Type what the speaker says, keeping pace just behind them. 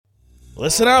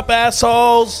Listen up,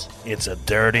 assholes. It's a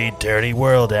dirty, dirty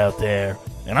world out there.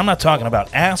 And I'm not talking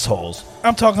about assholes.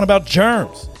 I'm talking about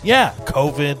germs. Yeah,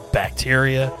 COVID,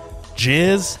 bacteria,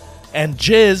 jizz. And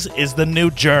jizz is the new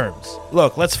germs.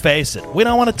 Look, let's face it. We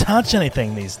don't want to touch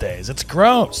anything these days. It's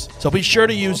gross. So be sure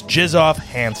to use Jizz Off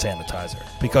hand sanitizer.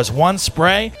 Because one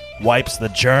spray wipes the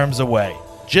germs away.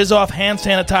 Jizz Off hand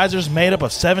sanitizer is made up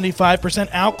of 75%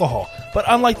 alcohol. But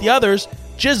unlike the others,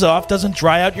 Jizz Off doesn't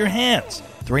dry out your hands.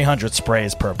 300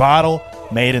 sprays per bottle,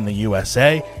 made in the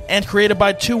USA, and created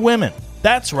by 2 women.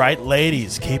 That's right,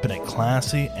 ladies, keeping it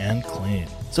classy and clean.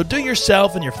 So do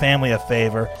yourself and your family a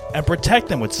favor and protect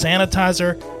them with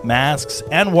sanitizer, masks,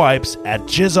 and wipes at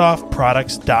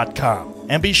jizzoffproducts.com.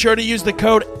 And be sure to use the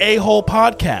code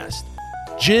AHOLEPODCAST.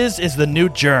 Jizz is the new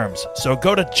germs, so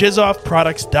go to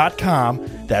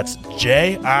jizzoffproducts.com. That's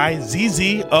JIZZOFF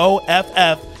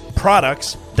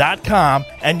products.com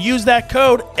and use that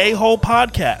code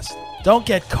AHOLEPODCAST. Don't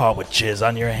get caught with jizz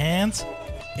on your hands.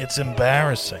 It's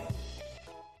embarrassing.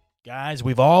 Guys,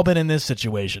 we've all been in this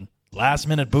situation. Last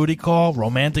minute booty call,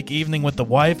 romantic evening with the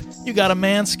wife, you gotta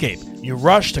manscape. You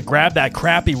rush to grab that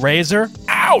crappy razor.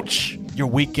 Ouch! Your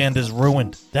weekend is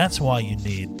ruined. That's why you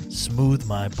need Smooth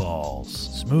My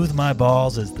Balls. Smooth My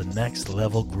Balls is the next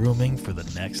level grooming for the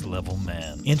next level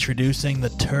man. Introducing the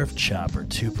Turf Chopper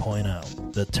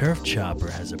 2.0. The Turf Chopper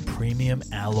has a premium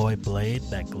alloy blade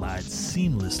that glides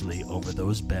seamlessly over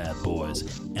those bad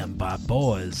boys. And by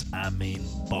boys, I mean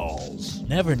balls.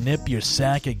 Never nip your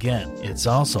sack again. It's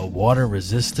also water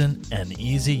resistant and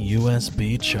easy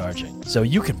USB charging. So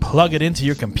you can plug it into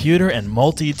your computer and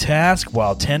multitask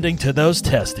while tending to those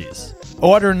testes.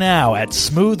 Order now at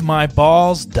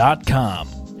smoothmyballs.com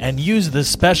and use the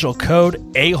special code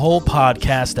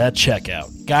AHOLEPODCAST at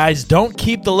checkout. Guys, don't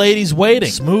keep the ladies waiting.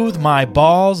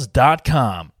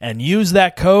 Smoothmyballs.com and use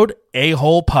that code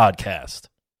AHOLEPODCAST.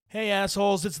 Hey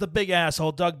assholes, it's the big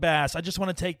asshole, Doug Bass. I just want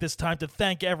to take this time to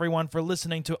thank everyone for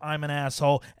listening to I'm an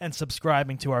Asshole and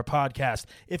subscribing to our podcast.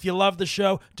 If you love the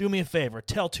show, do me a favor,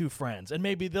 tell 2 friends, and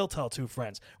maybe they'll tell 2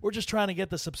 friends. We're just trying to get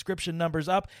the subscription numbers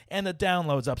up and the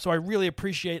downloads up, so I really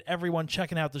appreciate everyone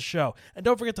checking out the show. And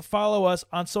don't forget to follow us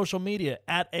on social media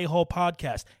at A-Hole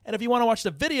Podcast. And if you want to watch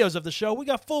the videos of the show, we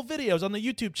got full videos on the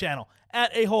YouTube channel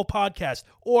at A-Hole Podcast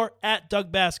or at Doug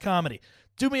Bass Comedy.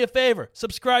 Do me a favor,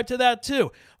 subscribe to that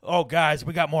too. Oh, guys,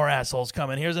 we got more assholes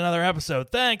coming. Here's another episode.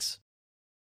 Thanks.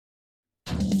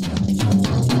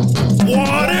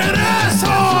 What an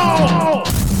asshole!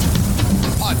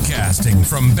 Podcasting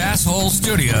from Basshole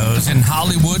Studios in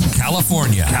Hollywood,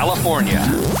 California.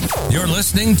 You're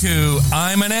listening to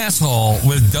I'm an Asshole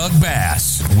with Doug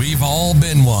Bass. We've all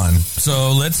been one,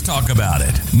 so let's talk about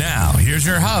it. Now, here's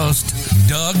your host,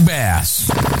 Doug Bass.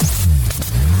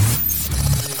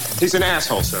 He's an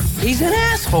asshole, sir. He's an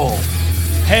asshole.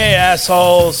 Hey,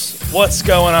 assholes. What's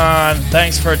going on?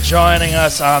 Thanks for joining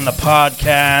us on the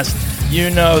podcast. You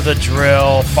know the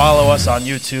drill. Follow us on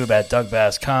YouTube at Doug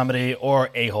Bass Comedy or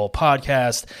A-Hole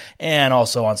Podcast, and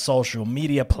also on social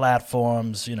media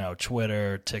platforms, you know,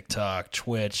 Twitter, TikTok,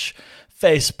 Twitch,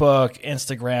 Facebook,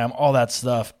 Instagram, all that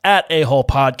stuff at A-Hole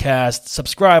Podcast.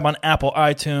 Subscribe on Apple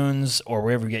iTunes or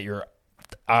wherever you get your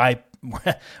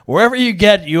wherever you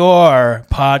get your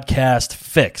podcast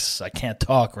fix. I can't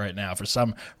talk right now for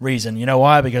some reason. You know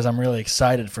why? Because I'm really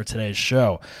excited for today's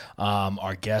show.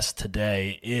 Our guest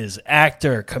today is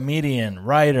actor, comedian,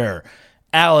 writer,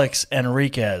 Alex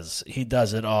Enriquez. He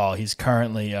does it all. He's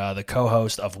currently the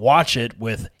co-host of Watch It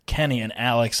with Kenny and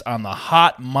Alex on the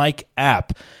Hot Mic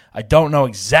app. I don't know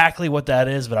exactly what that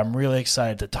is, but I'm really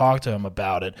excited to talk to him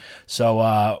about it.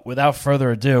 So without further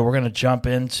ado, we're going to jump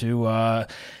into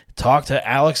talk to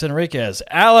Alex Enriquez.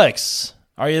 Alex,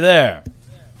 are you there?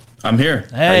 I'm here.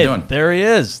 Hey, how you doing? There he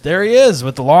is. There he is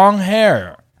with the long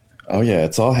hair. Oh yeah,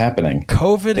 it's all happening.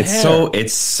 COVID hair.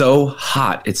 It's so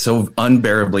hot. It's so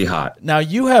unbearably hot. Now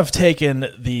you have taken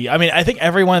I think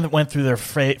everyone went through their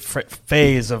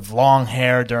phase of long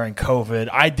hair during COVID.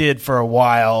 I did for a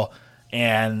while,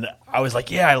 and I was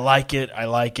like, yeah, I like it.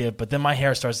 But then my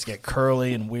hair starts to get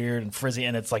curly and weird and frizzy,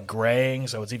 and it's like graying,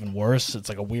 so it's even worse. It's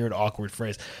like a weird, awkward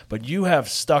phrase. But you have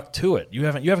stuck to it. You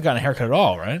haven't gotten a haircut at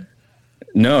all, right?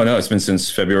 No, it's been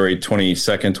since February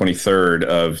 22nd, 23rd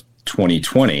of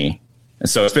 2020. And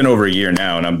so it's been over a year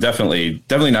now, and I'm definitely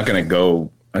not going to go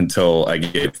until I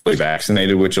get fully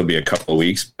vaccinated, which will be a couple of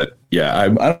weeks. But yeah, I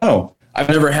don't know. I've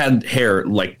never had hair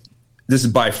like this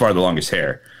is by far the longest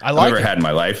hair I've ever had in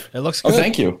my life. It looks good. Oh,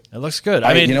 thank you. It looks good.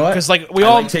 I mean, you know what? Because like I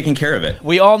like taking care of it.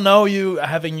 We all know you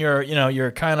having your,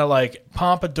 your kind of like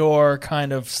pompadour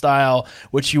kind of style,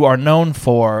 which you are known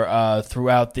for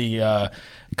throughout the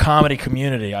comedy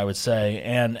community, I would say,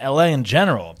 and LA in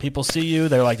general. People see you,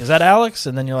 they're like, "Is that Alex?"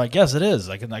 And then you're like, "Yes, it is.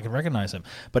 I can recognize him."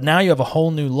 But now you have a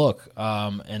whole new look,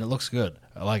 and it looks good.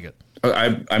 I like it.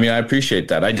 I mean, I appreciate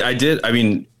that. I did. I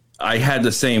mean, I had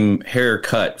the same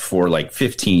haircut for like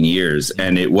 15 years,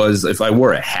 and it was, if I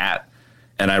wore a hat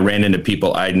and I ran into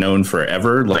people I'd known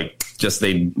forever, like just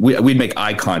we'd make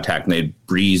eye contact and they'd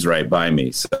breeze right by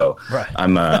me. So right.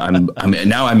 I'm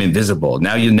now I'm invisible.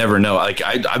 Now you never know. Like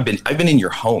I've been in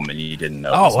your home and you didn't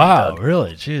know. Oh wow,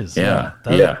 really? Jeez. Yeah.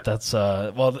 That's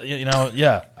well,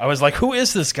 yeah. I was like, who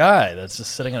is this guy that's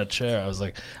just sitting in a chair? I was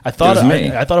like, I thought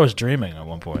I was dreaming at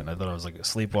one point. I thought I was like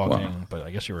sleepwalking, wow. But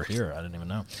I guess you were here. I didn't even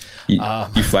know.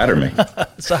 You flatter me.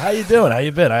 So how you doing? How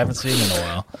you been? I haven't seen you in a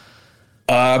while.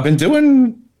 I've been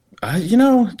doing.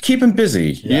 Keeping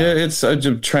busy. Yeah, it's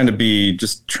just trying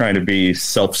to be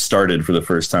self-started for the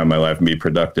first time in my life and be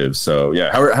productive. So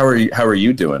yeah, how are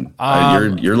you doing?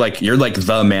 You're like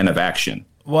the man of action.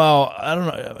 Well, I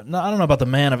don't know about the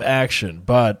man of action,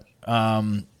 but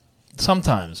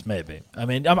sometimes maybe. I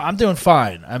mean, I'm doing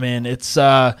fine. I mean, it's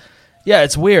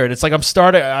it's weird. It's like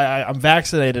I'm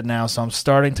vaccinated now, so I'm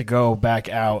starting to go back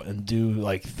out and do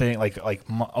like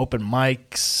open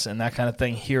mics and that kind of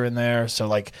thing here and there. So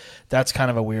like that's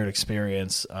kind of a weird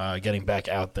experience, getting back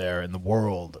out there in the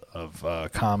world of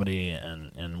comedy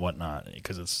and whatnot,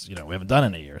 because it's we haven't done it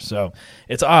in a year, so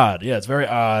it's odd. Yeah, it's very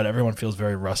odd. Everyone feels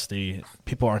very rusty.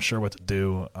 People aren't sure what to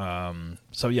do.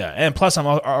 So yeah, and plus I'm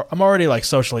already like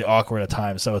socially awkward at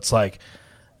times, so it's like.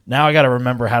 Now I got to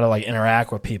remember how to like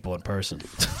interact with people in person.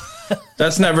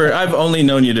 That's never. I've only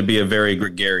known you to be a very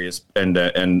gregarious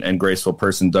and graceful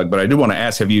person, Doug. But I do want to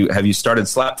ask: Have you started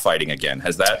slap fighting again?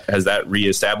 Has that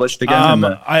reestablished again?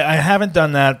 I haven't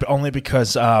done that, but only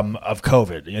because of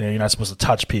COVID. You're not supposed to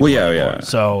touch people. Well, anymore. Yeah.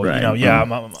 So right.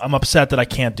 I'm upset that I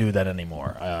can't do that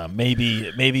anymore.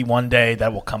 Maybe one day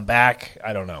that will come back.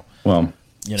 I don't know. Well.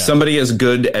 Somebody as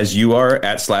good as you are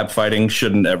at slap fighting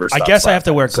shouldn't ever stop. I guess I have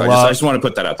to wear gloves. So I just want to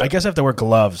put that out there. I guess I have to wear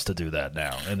gloves to do that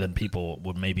now, and then people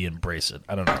would maybe embrace it.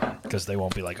 I don't know, because they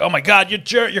won't be like, "Oh my God, your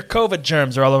COVID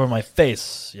germs are all over my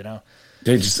face,"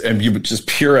 They just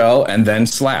Purell and then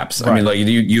slaps. Right. I mean, like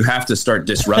you have to start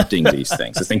disrupting these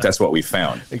things. I think that's what we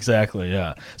found. Exactly.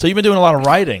 Yeah. So you've been doing a lot of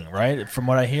writing, right? From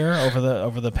what I hear over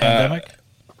the pandemic.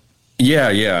 Yeah.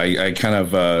 I kind of,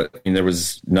 there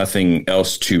was nothing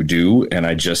else to do. And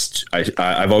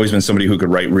I've always been somebody who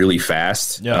could write really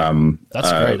fast. Yeah.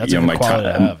 That's great. That's a good quality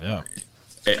to have. Yeah.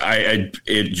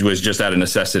 It was just out of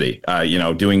necessity.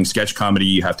 Doing sketch comedy,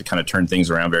 you have to kind of turn things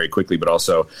around very quickly. But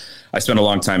also, I spent a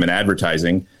long time in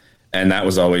advertising. And that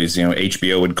was always,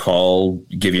 HBO would call,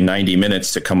 give you 90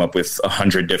 minutes to come up with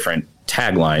 100 different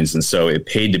taglines. And so it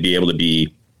paid to be able to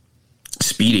be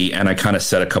speedy, and I kind of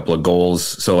set a couple of goals.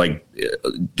 So like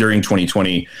during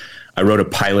 2020, I wrote a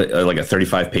pilot, like a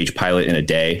 35-page pilot in a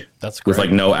day. That's great. With like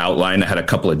no outline. I had a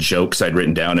couple of jokes I'd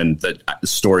written down and the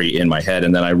story in my head.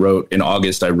 And then in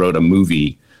August, I wrote a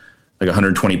movie, like a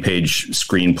 120-page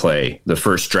screenplay, the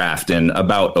first draft, in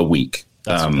about a week.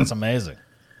 That's amazing.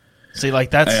 See,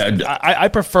 like I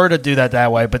prefer to do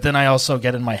that way, but then I also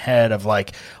get in my head of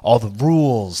like all the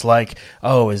rules, like,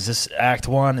 oh, is this act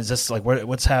one? Is this like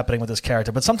what's happening with this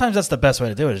character? But sometimes that's the best way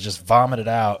to do it, is just vomit it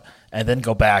out and then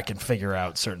go back and figure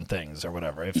out certain things or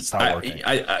whatever if it's not working.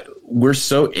 We're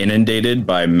so inundated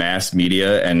by mass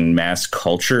media and mass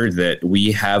culture that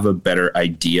we have a better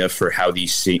idea for how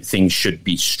these things should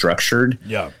be structured.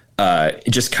 Yeah,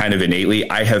 just kind of innately.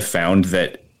 I have found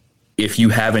that if you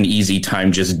have an easy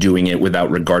time just doing it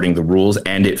without regarding the rules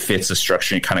and it fits a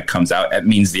structure and it kind of comes out, that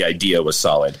means the idea was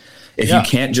solid. If you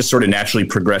can't just sort of naturally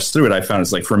progress through it, I found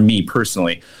it's like, for me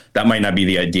personally, that might not be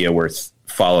the idea worth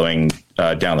following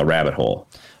down the rabbit hole.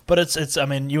 But it's. I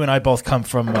mean, you and I both come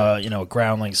from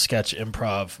Groundlings sketch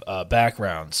improv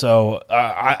background, so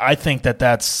I think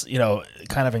that's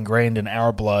kind of ingrained in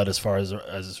our blood as far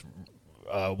as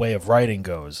way of writing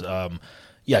goes.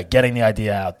 Getting the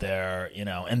idea out there,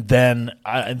 and then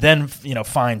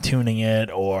fine tuning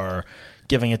it or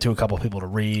giving it to a couple of people to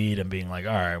read and being like,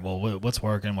 all right, well, what's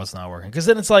working, what's not working? Because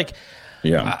then it's like,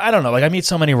 I don't know. Like I meet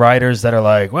so many writers that are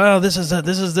like, well, this has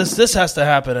to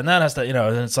happen and that has to,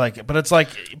 and it's like, but it's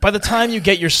like by the time you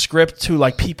get your script to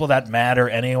like people that matter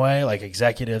anyway, like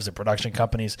executives and production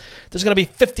companies, there's going to be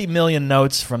 50 million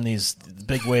notes from these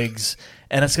big wigs,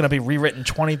 and it's going to be rewritten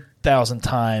 20,000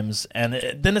 times, and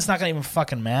then it's not going to even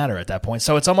fucking matter at that point.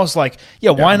 So it's almost like,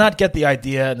 why not get the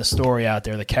idea and the story out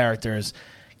there, the characters,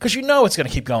 because it's going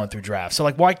to keep going through drafts. So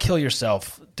like, why kill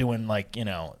yourself doing like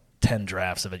 10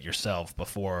 drafts of it yourself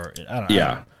before? I don't know.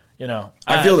 Yeah.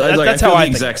 I feel that's how I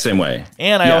think. Exact same way.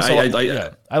 And I also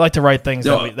I like to write things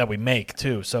that we make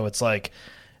too. So it's like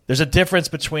there's a difference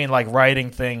between like writing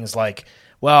things like,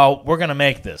 well, we're gonna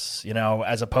make this,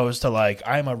 as opposed to like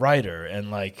I'm a writer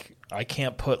and like I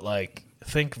can't put like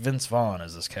think Vince Vaughn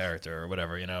as this character or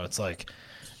whatever. It's like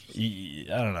I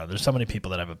don't know. There's so many people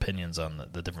that have opinions on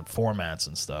the different formats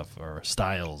and stuff or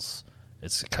styles.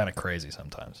 It's kind of crazy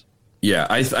sometimes. Yeah,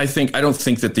 I don't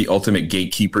think that the ultimate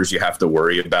gatekeepers you have to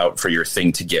worry about for your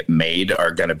thing to get made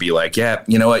are going to be like, yeah,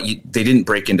 you know what? They didn't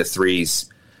break into threes.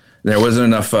 There wasn't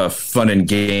enough fun and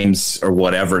games or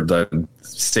whatever to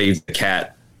save the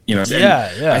cat.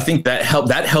 I think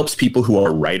that helps people who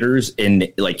are writers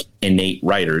like innate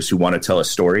writers who want to tell a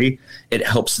story. It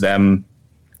helps them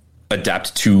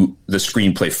adapt to the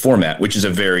screenplay format, which is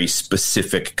a very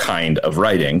specific kind of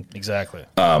writing. Exactly.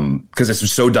 Because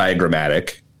it's so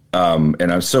diagrammatic.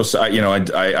 And I'm so sorry,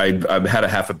 I've had a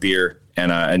half a beer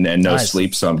and no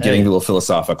sleep, so I'm getting a little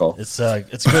philosophical. It's good.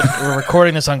 We're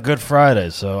recording this on Good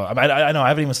Friday, so I know I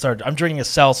haven't even started. I'm drinking a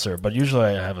seltzer, but usually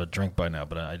I have a drink by now,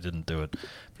 but I didn't do it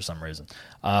for some reason.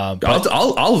 I'll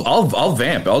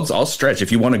vamp. I'll stretch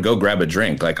if you want to go grab a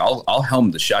drink. Like I'll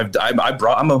helm the show. I'm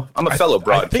a fellow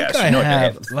broadcaster. I think I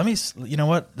have. Let me. You know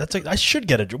what? I should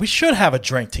get a drink. We should have a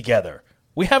drink together.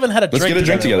 We haven't had a drink. Let's get a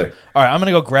drink together. All right, I'm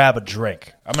gonna go grab a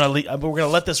drink. We're gonna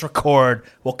let this record.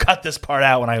 We'll cut this part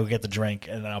out when I go get the drink,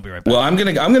 and then I'll be right back. Well, I'm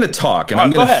gonna talk, and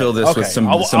I'm gonna fill this with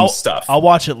some stuff. I'll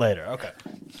watch it later. Okay.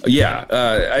 Yeah,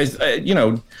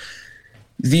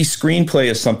 the screenplay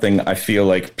is something I feel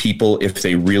like people, if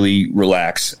they really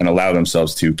relax and allow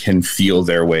themselves to, can feel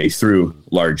their way through.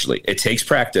 Largely, it takes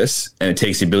practice and it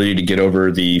takes the ability to get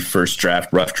over the first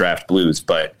draft, rough draft blues,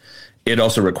 but it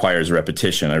also requires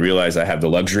repetition. I realize I have the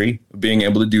luxury of being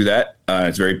able to do that.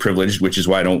 It's very privileged, which is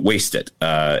why I don't waste it.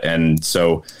 And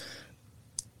so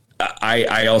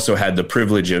I also had the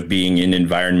privilege of being in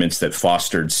environments that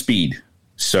fostered speed.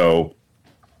 So,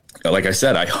 like I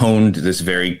said, I honed this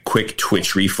very quick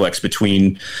twitch reflex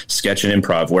between sketch and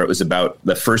improv, where it was about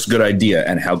the first good idea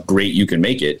and how great you can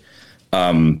make it.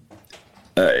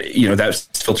 That's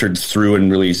filtered through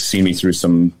and really seen me through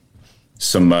some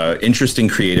interesting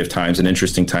creative times and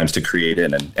interesting times to create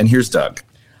in. And here's Doug.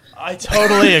 I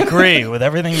totally agree with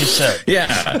everything you said.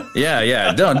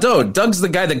 Yeah. Doug's the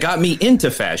guy that got me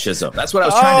into fascism. That's what I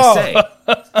was trying to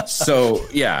say. So,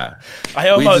 yeah.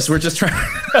 We're just trying.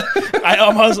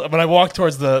 When I walked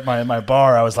towards my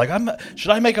bar, I was like,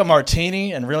 should I make a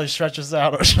martini and really stretch this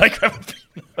out? Or should I grab a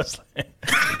beer?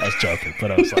 I was joking,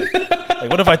 but I was like,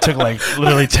 what if I took like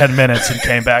literally 10 minutes and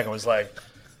came back and was like,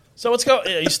 so let's go.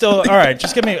 You still all right?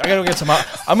 Just give me. I gotta go get some.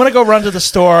 I'm gonna go run to the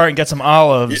store and get some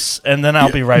olives, and then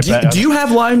I'll be right back. Do you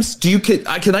have limes?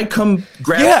 Can I come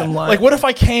grab some limes? Like, what if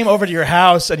I came over to your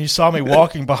house and you saw me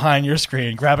walking behind your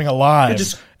screen, grabbing a lime,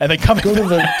 and then coming go to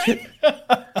the.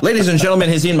 Ladies and gentlemen,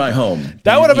 he's in my home.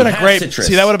 That would have been a great. Citrus.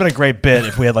 See, that would have been a great bit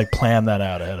if we had like planned that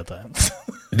out ahead of time.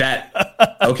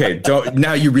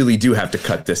 Now you really do have to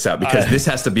cut this out because this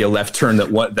has to be a left turn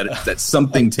that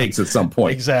something takes at some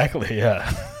point. Exactly.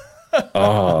 Yeah.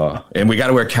 And we got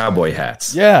to wear cowboy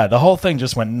hats. Yeah, the whole thing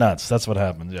just went nuts. That's what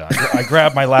happened. Yeah, I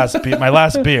grabbed my last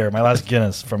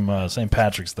Guinness from St.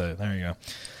 Patrick's Day. There you go.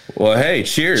 Well, hey,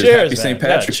 cheers! Happy St.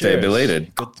 Patrick's Day,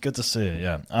 belated. Good to see you.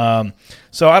 Yeah.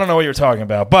 So I don't know what you're talking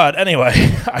about, but anyway,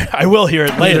 I will hear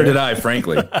it later. Neither did I,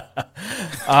 frankly.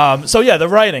 So yeah, the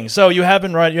writing. So you have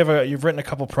been writing. You've written a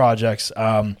couple projects.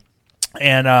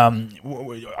 And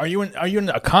are you in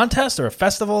a contest or a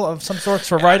festival of some sorts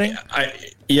for writing?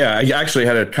 I actually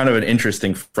had a kind of an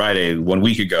interesting Friday 1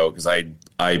 week ago because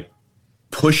I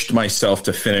pushed myself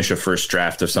to finish a first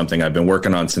draft of something I've been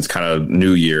working on since kind of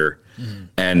New Year. Mm-hmm.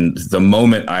 And the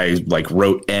moment I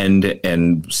wrote end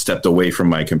and stepped away from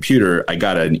my computer, I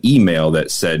got an email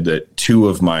that said that two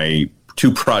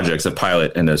projects, a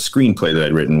pilot and a screenplay that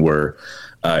I'd written, were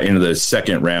into the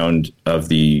second round of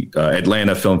the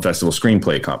Atlanta Film Festival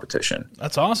screenplay competition.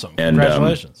 That's awesome! And,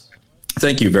 congratulations!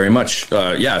 Thank you very much.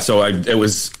 So it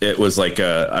was like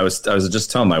I was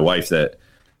just telling my wife that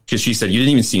because she said, you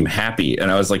didn't even seem happy.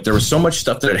 And I was like, there was so much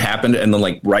stuff that had happened. And then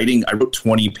like I wrote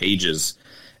 20 pages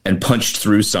and punched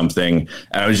through something.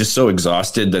 And I was just so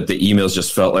exhausted that the emails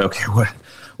just felt like, okay,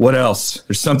 what else?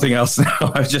 There's something else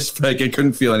now. I just like, I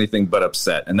couldn't feel anything but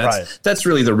upset. And that's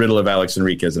really the riddle of Alex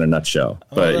Enriquez in a nutshell.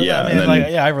 But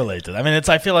I relate to it. I mean,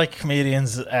 I feel like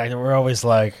comedians, we're always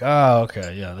like, oh,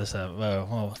 okay, yeah,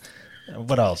 well,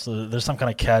 what else? There's some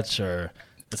kind of catch, or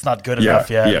it's not good enough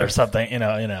yet, or something. You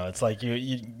know, it's like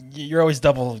you're always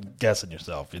double guessing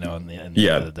yourself. In the end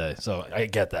of the day. So I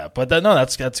get that, but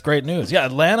that's great news. Yeah,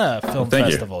 Atlanta Film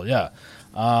Festival. You. Yeah,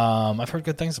 I've heard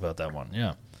good things about that one.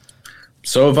 Yeah.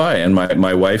 So have I, and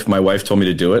my wife told me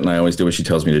to do it, and I always do what she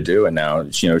tells me to do. And now,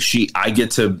 I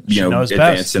get to advance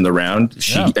best in the round.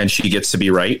 And she gets to be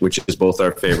right, which is both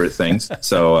our favorite things.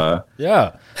 So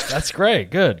yeah, that's great.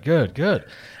 Good.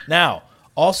 Now,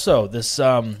 also this,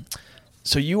 so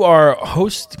you are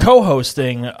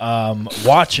co-hosting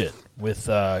Watch It with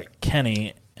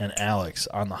Kenny and Alex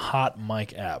on the Hot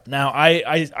Mic app. Now,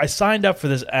 I signed up for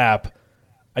this app.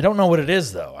 I don't know what it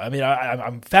is though. I mean,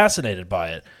 I'm fascinated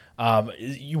by it.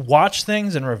 You watch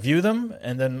things and review them,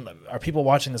 and then are people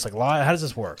watching this like live? How does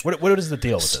this work? What is the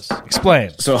deal with this? Explain.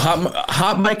 So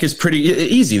Hot Mic is pretty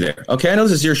easy there. Okay, I know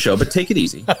this is your show, but take it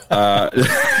easy. Hot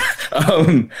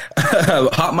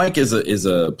Mic is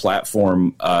a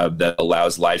platform that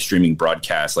allows live streaming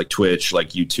broadcasts like Twitch, like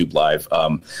YouTube Live.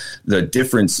 The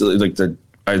difference, like the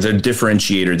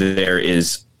differentiator there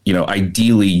is,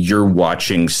 ideally you're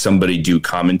watching somebody do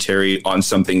commentary on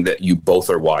something that you both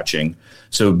are watching.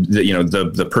 So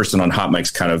the person on Hot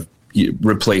Mic's kind of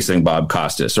replacing Bob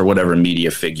Costas or whatever media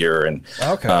figure, and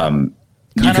kind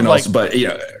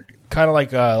of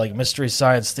like Mystery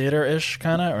Science Theater ish,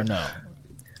 kind of, or no?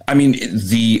 I mean,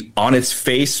 on its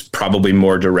face, probably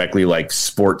more directly like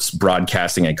sports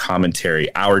broadcasting and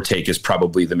commentary. Our take is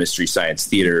probably the Mystery Science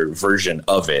Theater version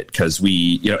of it, because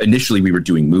initially we were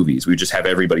doing movies. We would just have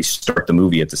everybody start the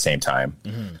movie at the same time,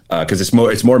 because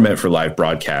it's more meant for live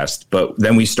broadcast. But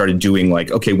then we started doing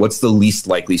like, okay, what's the least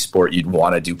likely sport you'd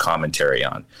want to do commentary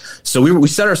on? So we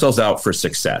set ourselves out for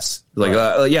success. Like,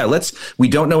 we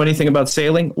don't know anything about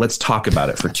sailing. Let's talk about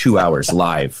it for 2 hours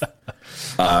live.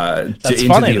 That's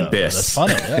funny, the abyss. That's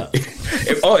funny, yeah.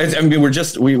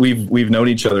 We've known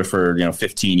each other for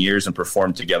 15 years and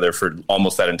performed together for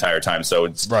almost that entire time. So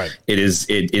it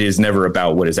is never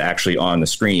about what is actually on the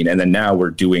screen. And then now we're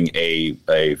doing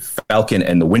a Falcon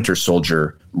and the Winter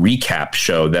Soldier recap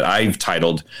show that I've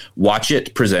titled "Watch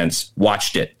It presents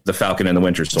Watched It: The Falcon and the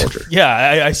Winter Soldier."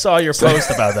 Yeah, I saw your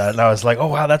post about that, and I was like, "Oh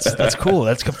wow, that's cool.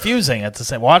 That's confusing." It's the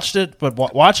same. Watched it, but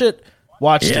watch it.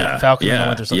 Watched it, Falcon and the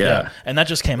Winter Soldier. Yeah. And that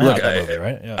just came out, that movie,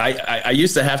 right? Yeah. I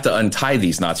used to have to untie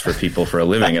these knots for people for a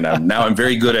living, and now I'm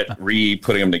very good at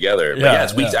putting them together.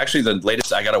 But actually the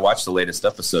latest. I got to watch the latest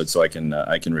episode so I can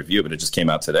review it. But it just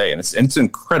came out today, and it's an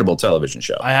incredible television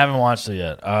show. I haven't watched it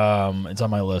yet. It's on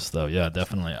my list though. Yeah,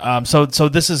 definitely. So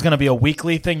this is going to be a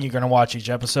weekly thing. You're going to watch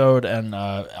each episode and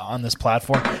on this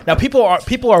platform. Now people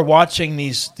are watching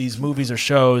these movies or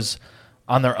shows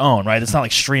on their own, right? It's not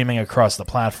like streaming across the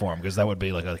platform, because that would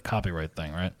be like a copyright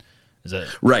thing, right? Is it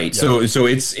right? Yeah. So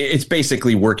it's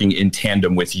basically working in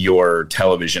tandem with your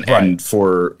television, right. And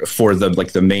for the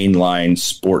like the mainline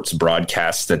sports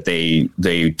broadcasts that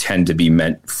they tend to be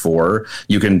meant for,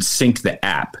 you can sync the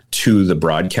app to the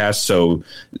broadcast, so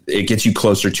it gets you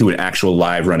closer to an actual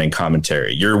live running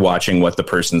commentary. You're watching what the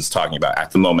person's talking about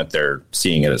at the moment they're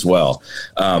seeing it as well.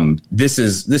 This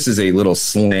is a little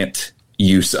slant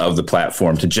use of the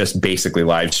platform to just basically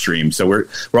live stream. So we're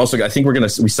also, I think we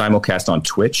simulcast on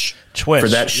Twitch for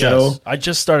that show. Yes. I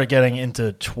just started getting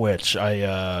into Twitch. We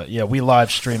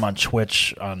live stream on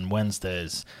Twitch on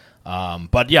Wednesdays.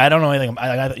 But yeah, I don't know anything.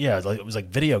 It was like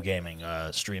video gaming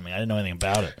streaming. I didn't know anything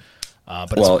about it.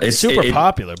 But it's super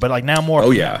popular. But like now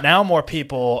more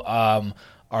people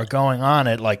are going on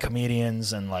it, like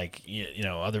comedians and like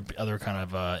other kind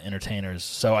of entertainers.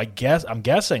 So I'm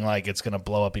guessing like it's going to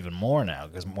blow up even more now,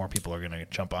 because more people are going to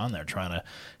jump on there trying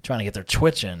to get their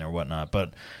Twitch in or whatnot.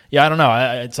 But yeah, I don't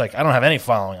know. It's like I don't have any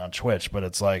following on Twitch, but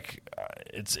it's like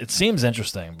it seems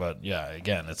interesting. But yeah,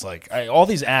 again, it's like all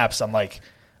these apps, I'm like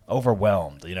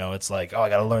overwhelmed. It's like, oh, I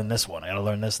got to learn this one. I got to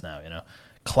learn this now.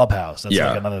 Clubhouse. That's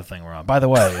like another thing we're on. By the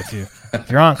way,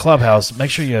 if you're on Clubhouse, make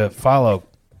sure you follow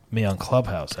me on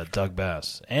Clubhouse at Doug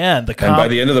Bass, and by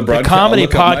the end of the Comedy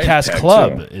Podcast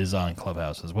Club is on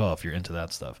Clubhouse as well, if you're into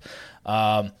that stuff.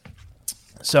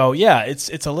 So yeah,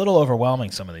 it's a little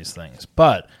overwhelming, some of these things,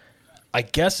 but I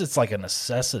guess it's like a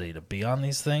necessity to be on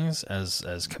these things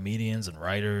as comedians and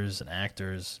writers and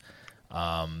actors,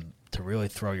 to really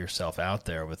throw yourself out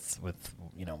there with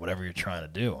whatever you're trying to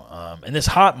do. And this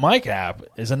hot mic app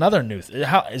is another new.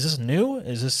 How is this new?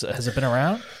 Has it been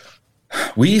around?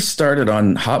 We started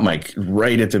on Hot Mic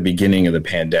right at the beginning of the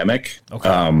pandemic.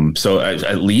 Okay. So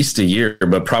at least a year,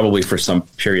 but probably for some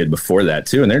period before that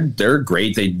too. And they're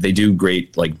great. They do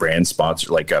great like brand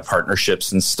sponsor, like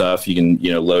partnerships and stuff. You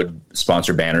can, load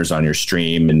sponsor banners on your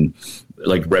stream and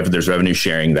like there's revenue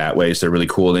sharing that way. So they're really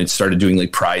cool. And they started doing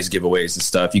like prize giveaways and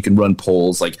stuff. You can run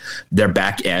polls. Like their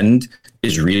back end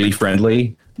is really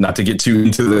friendly. Not to get too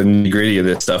into the nitty-gritty of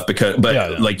this stuff,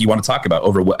 like you want to talk about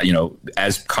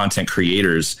as content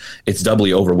creators, it's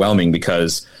doubly overwhelming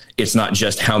because it's not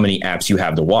just how many apps you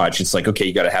have to watch. It's like, okay,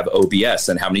 you got to have OBS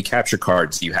and how many capture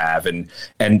cards you have. And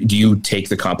do you take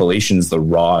the compilations, the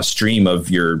raw stream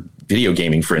of your video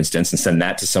gaming, for instance, and send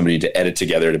that to somebody to edit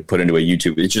together to put into a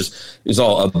YouTube? It's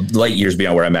all light years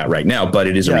beyond where I'm at right now, but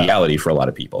it is a reality for a lot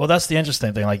of people. Well, that's the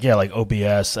interesting thing. Like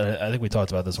OBS, I think we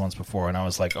talked about this once before, and I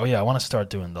was like, oh yeah, I want to start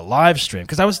doing the live stream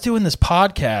because I was doing this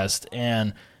podcast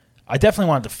and I definitely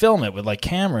wanted to film it with like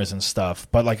cameras and stuff,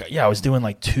 but I was doing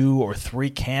like 2 or 3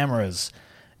 cameras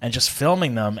and just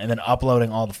filming them and then uploading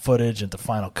all the footage into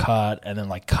Final Cut and then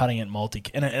like cutting it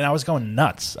and I was going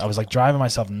nuts. I was like driving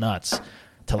myself nuts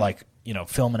to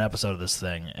film an episode of this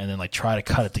thing and then like try to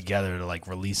cut it together to like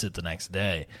release it the next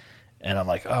day. And I'm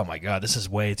like, oh my God, this is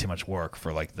way too much work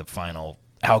for like the final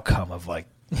outcome of like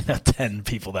 10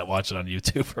 people that watch it on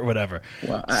YouTube or whatever.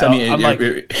 Well, so I'm like,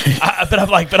 oh,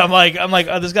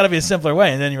 there's got to be a simpler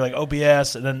way. And then you're like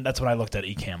OBS, and then that's when I looked at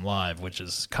Ecamm Live, which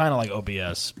is kind of like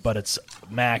OBS, but it's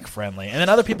Mac friendly. And then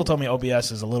other people told me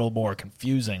OBS is a little more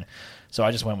confusing, so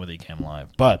I just went with Ecamm Live.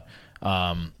 But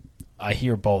I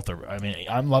hear both.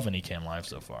 I'm loving Ecamm Live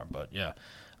so far, but yeah.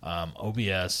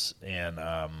 OBS and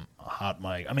Hot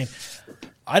Mic. I mean,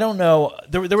 I don't know.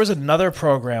 There was another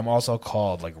program also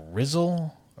called like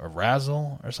Rizzle or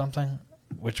Razzle or something,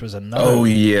 which was another. Oh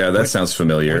yeah, that sounds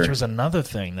familiar. Which was another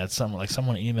thing that someone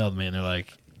emailed me and they're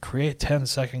like, create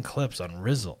 10-second clips on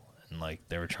Rizzle, and like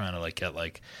they were trying to like get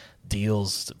like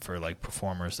deals for like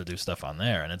performers to do stuff on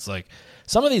there, and it's like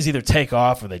some of these either take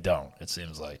off or they don't. It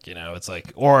seems like it's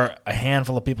like or a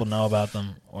handful of people know about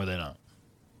them or they don't.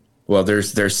 Well,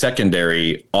 there's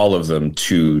secondary, all of them,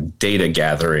 to data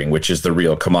gathering, which is the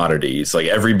real commodities. Like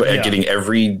getting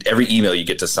every email you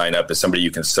get to sign up is somebody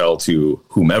you can sell to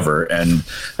whomever. And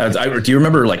do you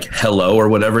remember like Hello or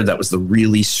whatever? That was the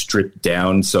really stripped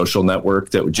down social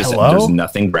network that would just there's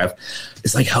nothing.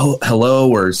 It's like Hello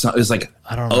or something. It was like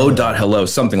hello,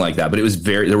 something like that. But it was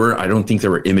I don't think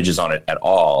there were images on it at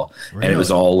all, really? And it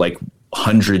was all like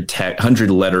 100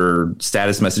 letter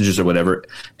status messages or whatever,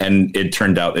 and it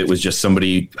turned out it was just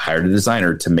somebody hired a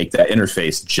designer to make that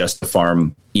interface just to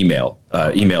farm email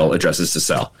addresses to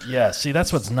sell. Yeah, see,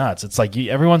 that's what's nuts. It's like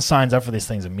everyone signs up for these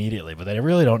things immediately, but they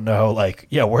really don't know like,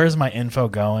 where's my info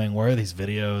going? Where are these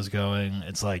videos going?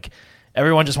 It's like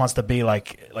everyone just wants to be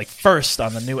like first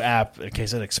on the new app in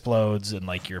case it explodes and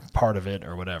like you're part of it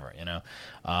or whatever,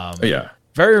 yeah.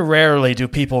 Very rarely do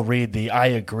people read the "I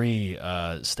agree"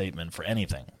 statement for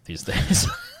anything these days,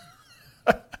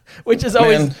 which is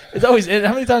always it's always.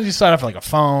 How many times you sign up for like a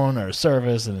phone or a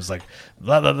service and it's like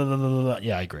blah blah blah blah blah, blah.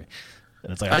 Yeah, I agree.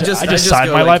 And it's like I just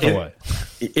signed my life away.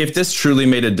 If this truly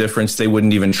made a difference, they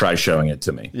wouldn't even try showing it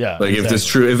to me. Yeah, like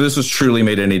exactly. if this was truly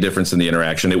made any difference in the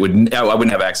interaction, I wouldn't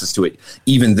have access to it,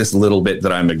 even this little bit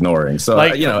that I'm ignoring. So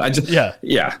like,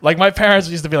 yeah. Like my parents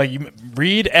used to be like, you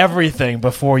read everything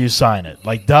before you sign it,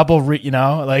 like double read.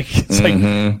 Like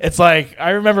it's like I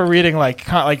remember reading I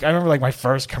remember like my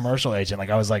first commercial agent.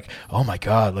 Like I was like, oh my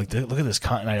God, look at this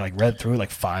content. I like read through it like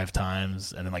 5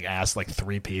 times and then like asked like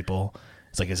 3 people.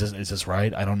 It's like, is this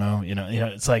right? I don't know.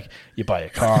 It's like you buy a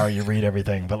car, you read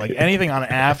everything, but like anything on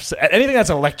apps, anything that's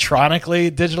electronically,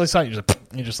 digitally signed, you're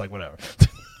just like whatever.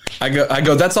 I go.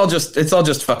 It's all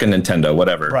just fucking Nintendo,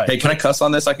 whatever. Right. Hey, can I cuss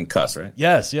on this? I can cuss, right?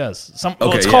 Yes.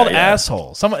 It's called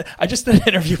Asshole. I just did an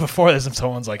interview before this, and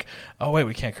someone's like, "Oh wait,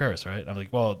 we can't curse, right?" I'm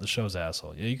like, "Well, the show's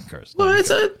Asshole. Yeah, you can curse." Well, that's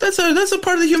a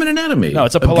part of the human anatomy. No,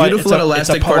 it's a polite, beautiful and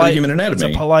elastic part of the human anatomy.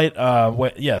 It's a polite,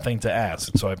 thing to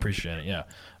ask. So I appreciate it. Yeah.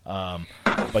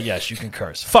 But yes, you can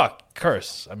curse. Fuck,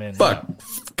 curse. I mean, fuck.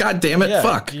 God damn it,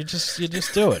 fuck. You just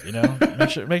do it.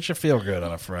 Makes you feel good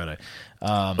on a Friday.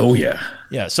 Oh yeah.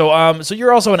 Yeah. So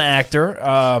you're also an actor.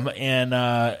 And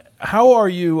how are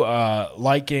you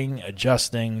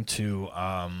adjusting to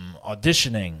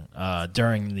auditioning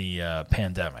during the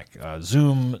pandemic?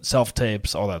 Zoom, self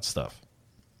tapes, all that stuff.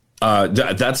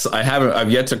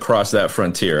 I've yet to cross that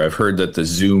frontier. I've heard that the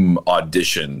Zoom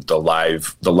audition, the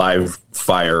live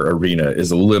fire arena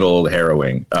is a little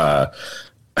harrowing. I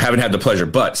haven't had the pleasure,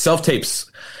 but self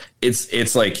tapes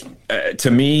it's like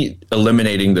to me,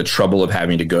 eliminating the trouble of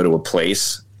having to go to a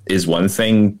place is one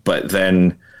thing, but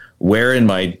then where in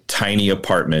my tiny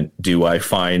apartment do I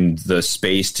find the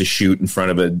space to shoot in front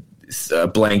of a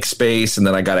blank space, and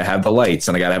then I got to have the lights,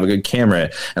 and I got to have a good camera,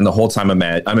 and the whole time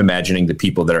I'm imagining the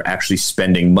people that are actually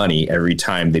spending money every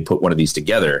time they put one of these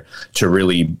together to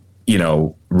really,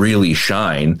 really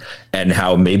shine, and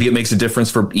how maybe it makes a difference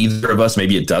for either of us,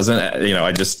 maybe it doesn't.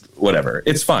 I just whatever.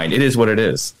 It's fine. It is what it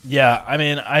is. Yeah, I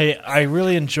mean, I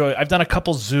really enjoy. I've done a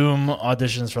couple Zoom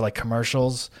auditions for like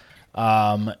commercials.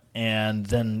 And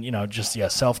then,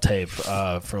 self-tape,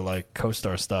 for like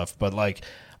co-star stuff. But like,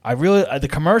 I really, the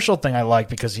commercial thing I like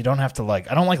because you don't have to I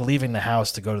don't like leaving the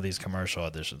house to go to these commercial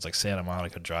auditions, like Santa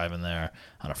Monica, driving there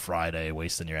on a Friday,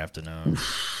 wasting your afternoon.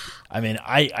 I mean,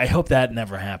 I hope that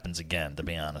never happens again, to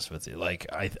be honest with you. Like,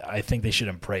 I think they should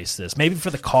embrace this. Maybe for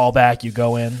the callback you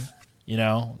go in,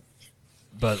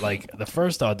 but like the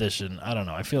first audition, I don't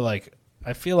know. I feel like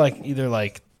either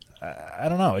like, I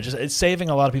don't know. It's saving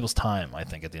a lot of people's time, I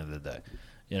think, at the end of the day.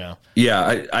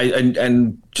 Yeah,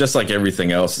 and just like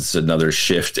everything else, it's another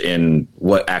shift in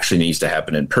what actually needs to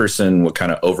happen in person. What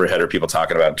kind of overhead are people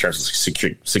talking about in terms of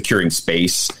securing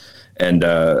space? And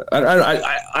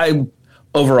I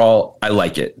overall, I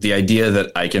like it. The idea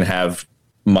that I can have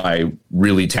my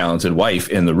really talented wife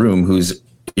in the room, who's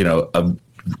an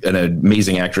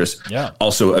amazing actress,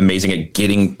 also amazing at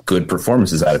getting good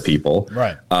performances out of people,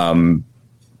 right?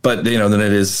 But then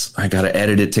it is, I got to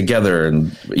edit it together.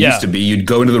 And it used to be, you'd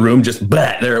go into the room, just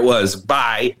there it was,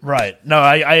 bye. Right. No,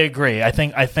 I agree. I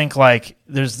think like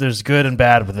there's good and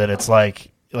bad with it. It's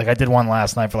like I did one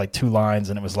last night for like 2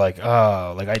 lines, and it was like,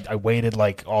 oh, like I waited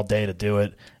like all day to do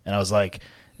it, and I was like,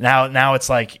 now it's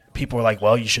like people are like,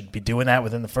 well, you should be doing that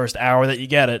within the first hour that you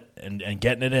get it and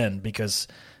getting it in, because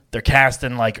they're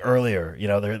casting like earlier,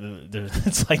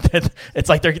 it's like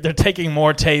they're taking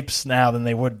more tapes now than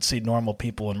they would see normal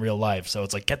people in real life. So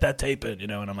it's like, get that tape in,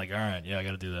 and I'm like, all right, yeah, I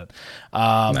got to do that.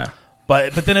 No.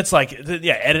 But then it's like,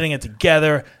 editing it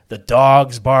together, the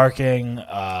dogs barking,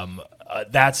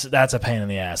 that's a pain in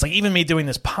the ass. Like even me doing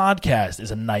this podcast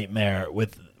is a nightmare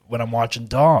when I'm watching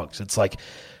dogs. It's like,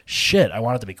 shit, I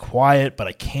want it to be quiet, but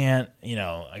I can't,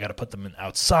 I got to put them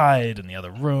outside in the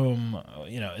other room.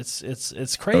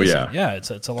 It's crazy. Oh, yeah. It's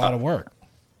a lot of work.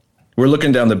 We're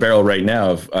looking down the barrel right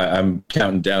now of I'm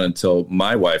counting down until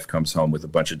my wife comes home with a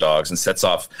bunch of dogs and sets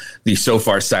off the so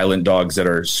far silent dogs that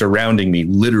are surrounding me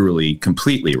literally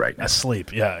completely right now.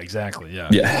 Asleep. Yeah, exactly. Yeah.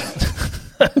 Yeah.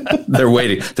 They're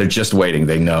waiting. They're just waiting.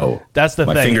 They know. That's the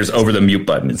thing. My finger's over the mute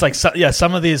button. It's like,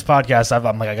 some of these podcasts,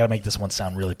 I'm like, I got to make this one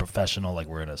sound really professional, like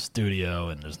we're in a studio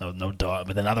and there's no dog.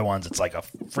 But then other ones, it's like a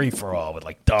free-for-all with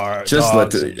like dogs.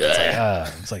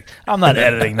 It's like, I'm not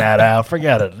editing that out.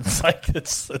 Forget it. It's like,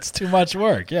 it's too much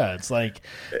work. Yeah, it's like,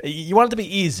 you want it to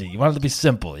be easy. You want it to be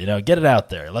simple. Get it out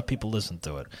there. Let people listen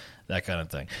to it. That kind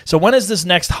of thing. So when is this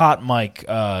next Hot Mic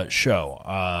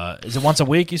show? Is it once a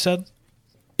week, you said?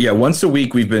 Yeah, once a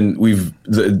week we've been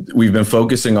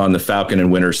focusing on the Falcon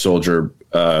and Winter Soldier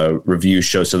review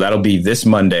show. So that'll be this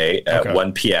Monday at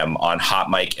 1 p.m. on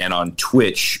Hot Mic and on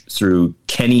Twitch through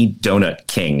Kenny Donut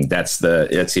King. That's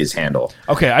his handle.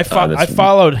 Okay, I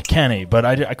followed Kenny, but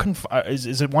I couldn't.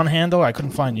 Is it one handle? I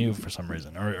couldn't find you for some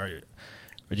reason. Or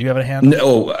do you have a handle?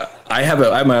 No, I have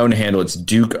my own handle. It's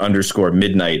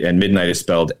Duke_Midnight, and Midnight is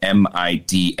spelled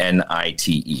MIDNITE.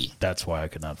 That's why I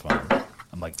could not find it.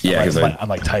 I'm like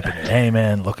typing your name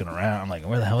in, looking around. I'm like,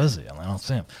 where the hell is he? I don't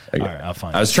see him. All right, I'll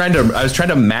find him. I was trying to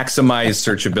maximize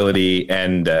searchability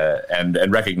and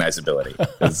recognizability.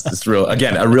 It's real,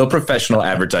 again, a real professional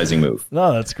advertising move.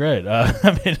 No, that's great.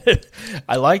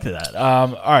 I like that. All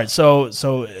right, so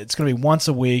it's gonna be once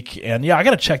a week, and I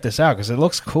got to check this out because it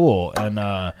looks cool, and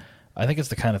I think it's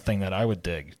the kind of thing that I would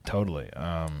dig totally.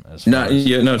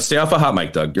 Stay off of Hot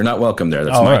Mic, Doug. You're not welcome there.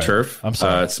 That's my turf. I'm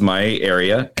sorry. It's my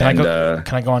area. Can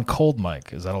I go on Cold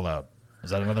Mic? Is that allowed? Is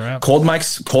that another app? Cold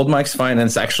Mic's fine, and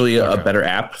it's actually a better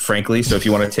app, frankly. So if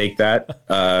you want to take that,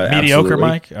 mediocre absolutely.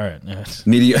 Mic. All right,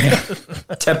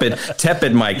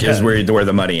 tepid Mic is where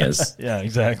the money is. Yeah,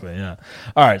 exactly. Yeah.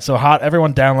 All right, so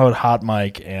everyone download Hot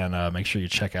Mic and make sure you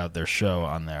check out their show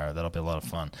on there. That'll be a lot of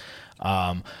fun.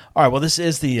 All right, well, this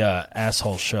is the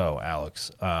Asshole Show,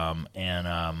 Alex,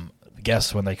 and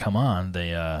guests, when they come on,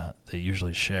 they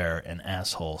usually share an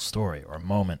asshole story or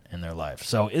moment in their life.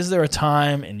 So is there a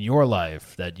time in your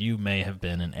life that you may have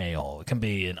been an a-hole? It can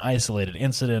be an isolated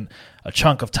incident, a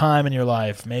chunk of time in your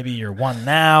life. Maybe you're one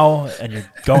now and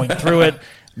you're going through it.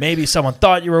 Maybe someone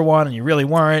thought you were one and you really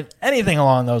weren't. Anything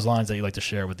along those lines that you'd like to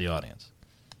share with the audience?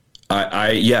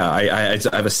 I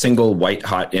have a single white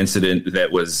hot incident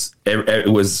that was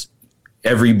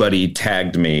everybody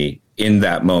tagged me in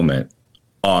that moment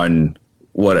on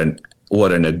what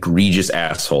an egregious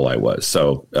asshole I was.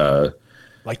 So,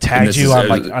 like tagged you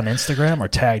on Instagram, or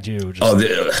tagged you?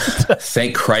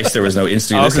 Thank Christ there was no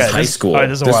Instagram. This is high school.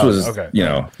 This was, so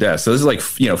this is like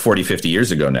 40, 50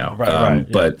 years ago now. Right.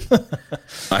 But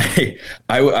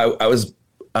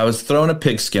I was throwing a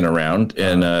pigskin around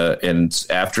and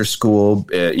after school,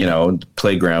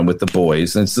 playground with the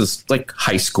boys, and it's just like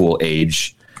high school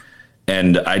age,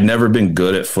 and I'd never been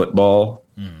good at football.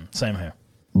 Same here,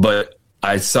 but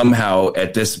I somehow,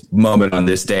 at this moment on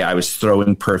this day, I was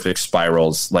throwing perfect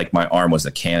spirals like my arm was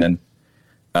a cannon.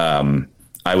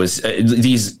 I was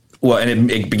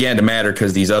and it began to matter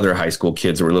because these other high school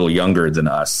kids who were a little younger than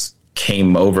us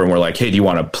came over and were like, "Hey, do you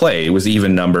want to play?" It was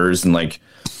even numbers, and like,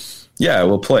 "Yeah,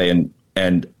 we'll play."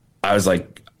 And I was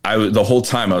like, the whole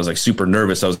time I was like super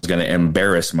nervous. I was going to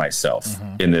embarrass myself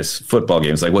in this football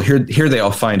game. It's like, well, here they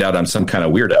all find out I'm some kind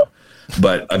of weirdo.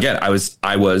 But again, I was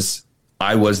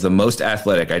the most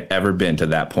athletic I'd ever been to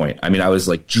that point. I mean, I was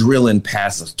like drilling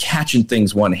passes, catching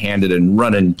things one-handed and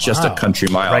running just a country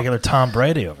mile. Regular Tom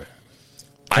Brady over.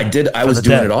 I was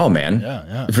doing it all, man.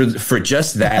 Yeah. For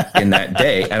just that in that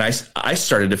day. And I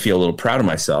started to feel a little proud of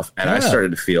myself, and I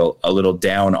started to feel a little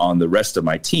down on the rest of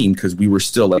my team because we were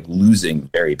still like losing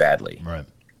very badly. Right.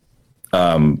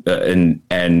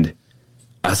 And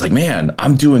I was like, man,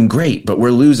 I'm doing great, but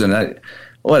we're losing.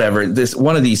 Whatever. This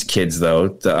one of these kids,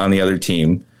 though, on the other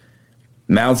team,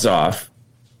 mouths off,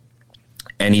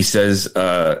 and he says,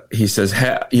 how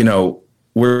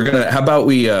about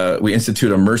we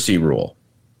institute a mercy rule?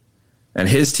 And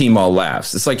his team all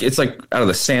laughs. It's like out of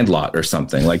the Sandlot or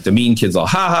something. Like the mean kids all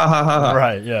ha ha ha ha ha.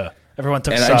 Right. Yeah. Everyone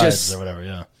took sides or whatever.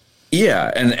 Yeah. Yeah.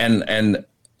 And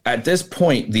at this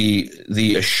point,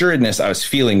 the assuredness I was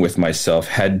feeling with myself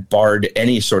had barred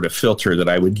any sort of filter that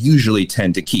I would usually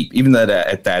tend to keep. Even that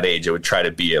at that age, I would try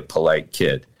to be a polite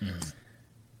kid.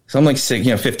 So I'm like,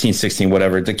 15, 16,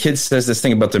 whatever. The kid says this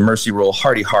thing about the mercy rule,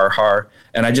 hardy har har.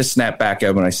 And I just snap back at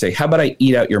him and I say, how about I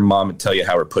eat out your mom and tell you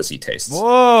how her pussy tastes?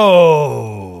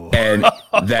 Whoa. And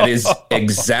that is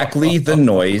exactly the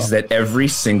noise that every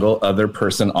single other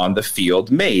person on the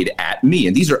field made at me.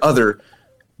 And these are other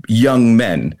young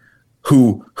men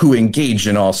who engage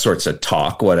in all sorts of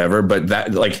talk, whatever. But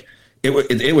that, like,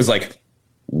 it was like,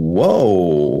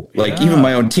 whoa. Like, even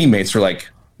my own teammates were like,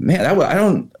 man, I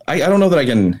don't know that I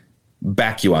can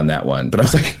back you on that one. But I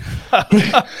was like,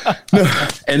 no,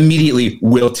 immediately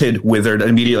wilted, withered.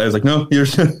 Immediately I was like, no,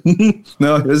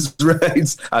 no, this is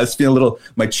right. I was feeling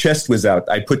my chest was out.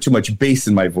 I put too much bass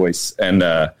in my voice. And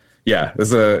it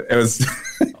was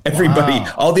everybody,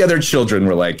 all the other children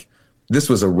were like, this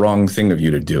was a wrong thing of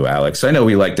you to do, Alex. I know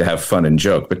we like to have fun and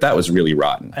joke, but that was really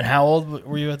rotten. And how old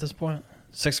were you at this point?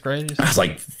 6th grade? I was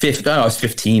like 15. I was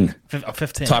 15.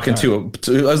 15.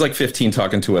 I was like 15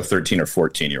 talking to a 13 or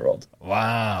 14-year-old.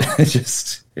 Wow.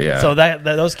 Just, yeah. So that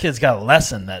those kids got a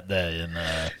lesson that day in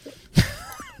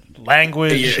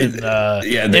language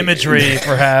and imagery,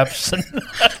 perhaps.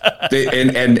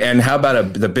 and how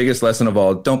about the biggest lesson of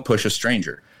all? Don't push a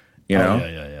stranger. You know?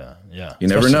 Yeah. You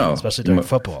never know. Especially during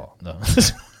football. No.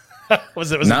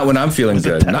 Was it not when I'm feeling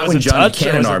good. Not when Johnny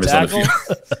Cannonarm is on the field.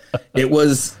 It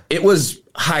was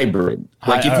hybrid.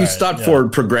 Like if you stopped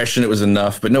forward progression, it was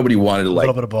enough, but nobody wanted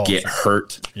to get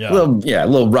hurt. Yeah. A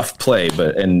little rough play,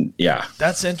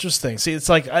 That's interesting. See, it's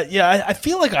like I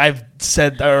feel like I've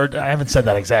said, or I haven't said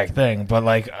that exact thing, but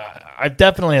like I've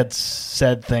definitely had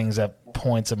said things at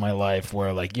points in my life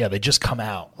where they just come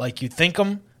out. Like you think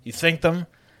them,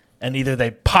 and either they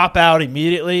pop out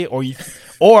immediately,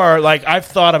 or like I've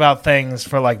thought about things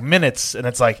for like minutes, and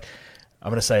it's like I'm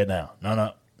gonna say it now.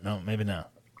 No, maybe now,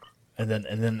 and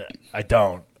then I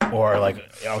don't, or like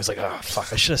I was like, oh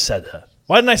fuck, I should have said that.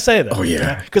 Why didn't I say that? Oh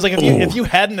yeah, because like if you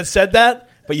hadn't have said that,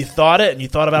 but you thought it and you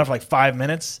thought about it for like 5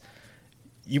 minutes,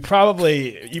 you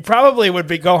probably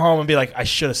would go home and be like, I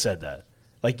should have said that.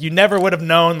 Like you never would have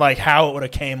known like how it would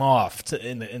have came off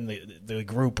in the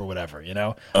group or whatever, you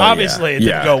know. Obviously, it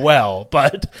didn't go well,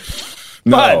 but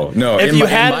no. If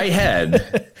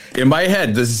In my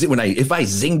head, if I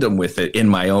zinged them with it in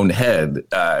my own head,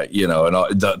 and all,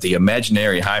 the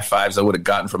imaginary high fives I would have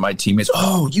gotten from my teammates.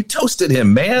 Oh, you toasted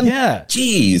him, man! Yeah,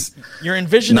 jeez. You're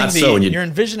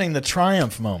envisioning the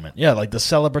triumph moment. Yeah, like the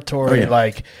celebratory.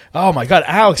 Like, oh my god,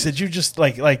 Alex, did you just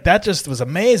like that? Just was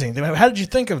amazing. How did you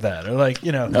think of that? Or like,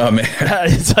 oh man,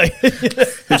 it's like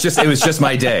it was just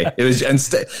my day. It was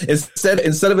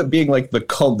instead of it being like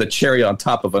the cherry on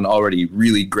top of an already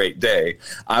really great day,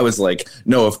 I was like,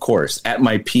 no, of course, at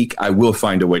my peak, I will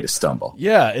find a way to stumble.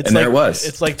 Yeah, there it was.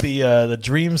 It's like the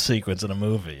dream sequence in a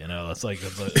movie. It's like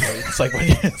when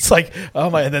it's like, oh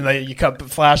my, and then you come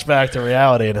flashback to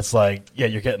reality, and it's like, yeah,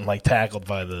 you're getting like tackled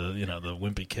by the the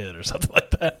wimpy kid or something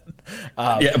like that.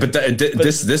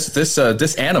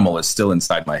 This animal is still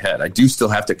inside my head. I do still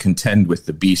have to contend with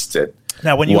the beast that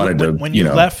now when you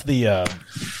left the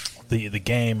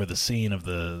game or the scene of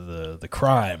the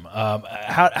crime,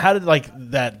 how did like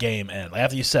that game end? Like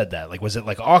after you said that, like was it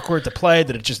like awkward to play?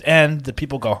 Did it just end? Did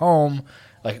people go home?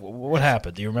 Like what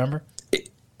happened? Do you remember?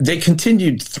 They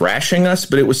continued thrashing us,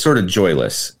 but it was sort of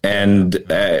joyless, and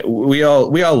we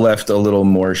all left a little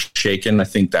more shaken. I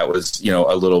think that was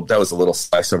a little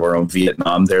slice of our own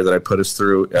Vietnam there that I put us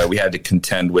through. We had to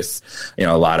contend with a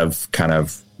lot of kind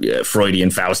of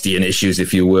Freudian Faustian issues,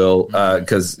 if you will,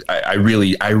 because I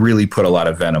really put a lot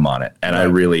of venom on it, and there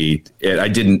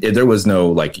was no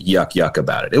like yuck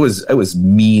about it. It was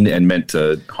mean and meant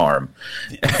to harm.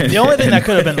 The only thing that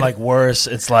could have been like worse,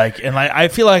 it's like, and I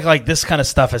feel like this kind of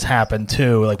stuff has happened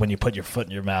too. Like when you put your foot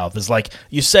in your mouth, is like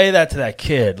you say that to that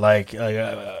kid. Like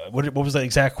what was the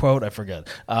exact quote? I forget.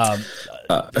 I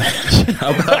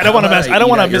don't want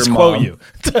to misquote you.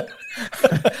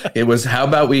 It was, how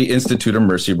about we institute a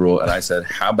mercy rule? And I said,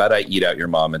 how about I eat out your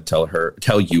mom and tell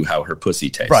you how her pussy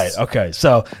tastes? Right. Okay.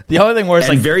 So the only thing worse,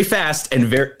 and like very fast and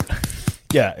very.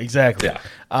 Yeah. Exactly. Yeah.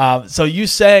 So you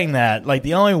saying that, like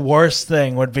the only worst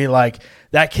thing would be like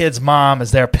that kid's mom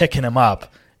is there picking him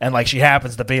up, and like she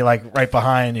happens to be like right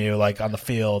behind you, like on the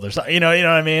field or something. You know what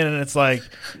I mean? And it's like,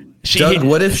 Doug,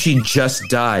 what if she just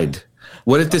died?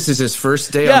 What if this is his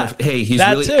first day on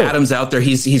Adam's out there.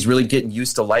 He's really getting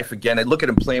used to life again. And look at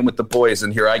him playing with the boys,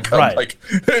 and here I come like,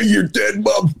 hey, you're dead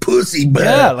mom pussy,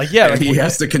 man. And he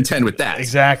has to contend with that.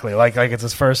 Exactly. Like it's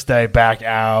his first day back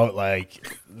out.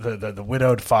 Like the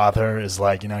widowed father is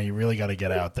like, you really got to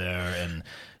get out there and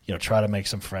try to make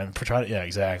some friends. Yeah,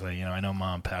 exactly. I know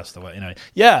mom passed away. And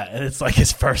it's like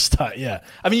his first time. Yeah,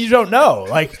 I mean, you don't know.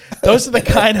 Like those are the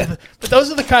kind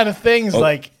of things.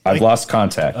 I've lost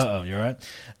contact. You're right.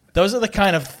 Those are the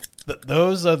kind of.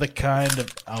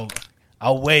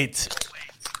 I'll wait.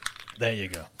 There you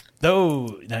go. Now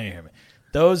you hear me.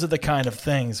 Those are the kind of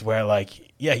things where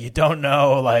like, you don't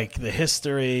know like the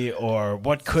history or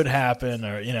what could happen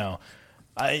or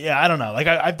I don't know. Like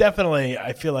I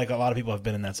feel like a lot of people have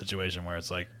been in that situation where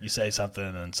it's like you say something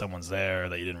and someone's there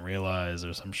that you didn't realize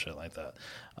or some shit like that.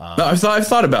 No, I've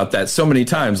thought about that so many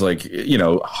times. Like,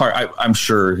 I'm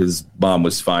sure his mom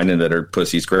was fine and that her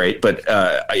pussy's great, but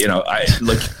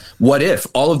what if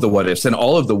all of the what ifs and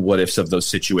all of the what ifs of those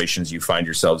situations you find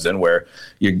yourselves in where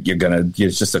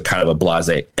it's just a kind of a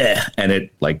blasé, and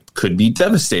it like could be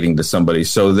devastating to somebody.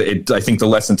 So I think the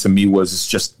lesson to me was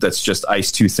that's just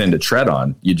ice too thin to tread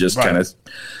on. You just kind of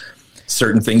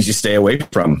certain things you stay away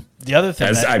from. The other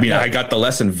thing, I got the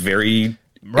lesson very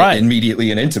immediately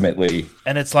and intimately,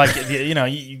 and it's like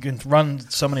you can run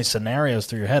so many scenarios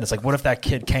through your head. It's like, what if that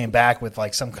kid came back with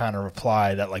like some kind of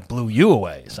reply that like blew you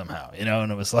away somehow,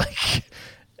 and it was like,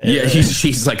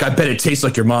 she's like, I bet it tastes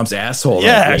like your mom's asshole.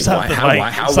 Yeah, like, or something.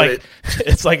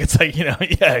 It's like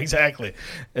yeah, exactly.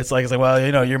 It's like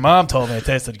well, your mom told me it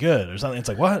tasted good or something. It's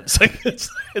like, what?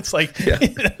 It's like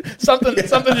something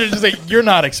you're just like you're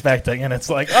not expecting, and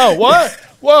it's like, oh, what?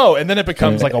 Whoa, and then it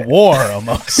becomes like a war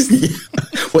almost.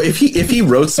 Well, if he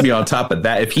roasts me on top of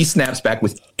that, if he snaps back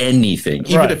with anything,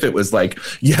 even if it was like,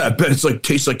 I bet it's like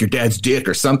tastes like your dad's dick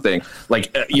or something, like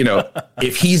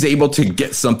if he's able to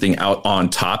get something out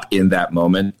on top in that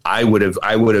moment, I would have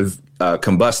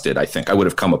combusted. I think I would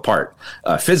have come apart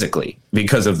physically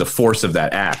because of the force of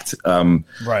that act.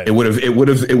 It would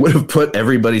have put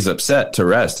everybody's upset to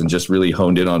rest and just really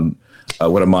honed in on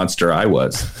what a monster I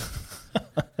was.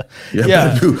 I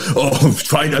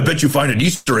bet you find an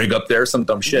Easter egg up there, some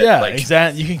dumb shit. Yeah,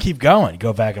 exactly. You can keep going,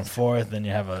 go back and forth, then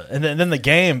you have and then the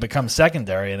game becomes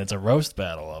secondary, and it's a roast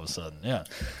battle all of a sudden. Yeah,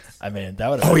 I mean that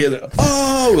would.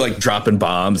 Like dropping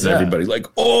bombs, and everybody's like,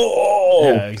 oh,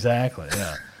 yeah, exactly,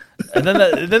 yeah. And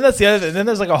then that's the other. And then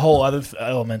there's like a whole other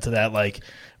element to that, like.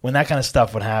 When that kind of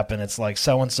stuff would happen, it's like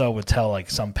so-and-so would tell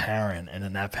like some parent, and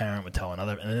then that parent would tell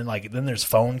another, and then there's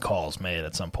phone calls made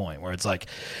at some point where it's like,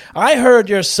 I heard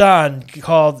your son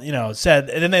called,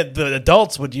 said, and then the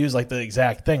adults would use like the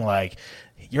exact thing, like,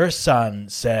 your son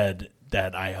said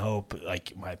that I hope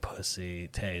like my pussy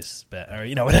tastes better, or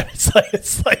whatever.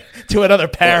 It's like to another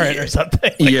parent or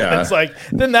something. It's like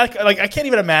then that like I can't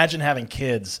even imagine having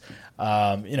kids. We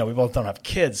both don't have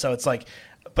kids, so it's like.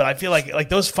 But I feel like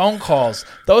those phone calls,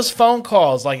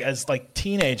 like as like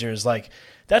teenagers, like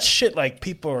that's shit like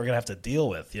people are gonna have to deal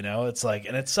with, you know. It's like,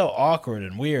 and it's so awkward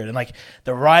and weird, and like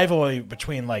the rivalry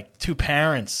between like two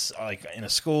parents, like in a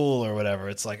school or whatever.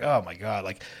 It's like, oh my god,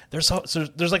 like there's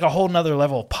like a whole nother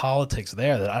level of politics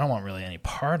there that I don't want really any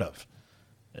part of.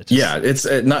 It's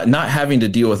not having to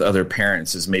deal with other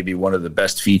parents is maybe one of the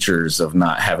best features of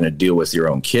not having to deal with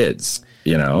your own kids,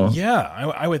 you know? Yeah,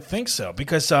 I would think so,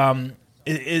 because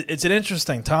it's an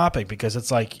interesting topic, because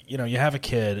it's like, you know, you have a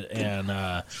kid and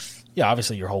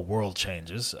obviously your whole world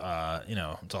changes. You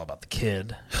know, it's all about the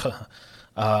kid.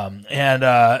 But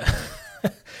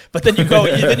then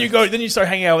you start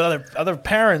hanging out with other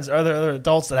parents, other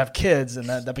adults that have kids, and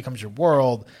that becomes your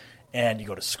world. And you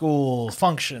go to school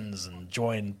functions and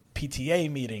join PTA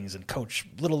meetings and coach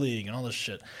Little League and all this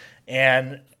shit.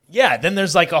 And yeah, then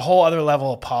there's like a whole other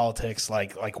level of politics,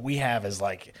 like we have as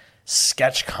like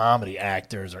sketch comedy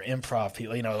actors or improv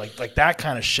people, you know, like that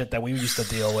kind of shit that we used to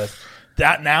deal with.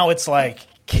 That now it's like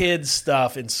kids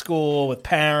stuff in school with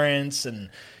parents and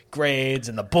grades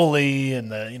and the bully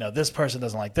and the, you know, this person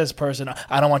doesn't like this person.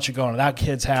 I don't want you going to that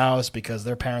kid's house because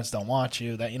their parents don't want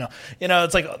you. That, you know,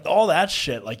 it's like all that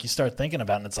shit. Like you start thinking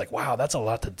about it, and it's like, wow, that's a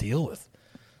lot to deal with.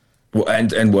 Well,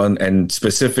 and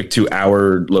specific to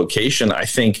our location, I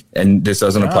think, and this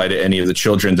doesn't apply to any of the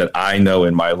children that I know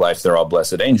in my life, they're all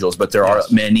blessed angels, but there are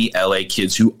many LA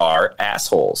kids who are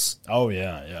assholes. Oh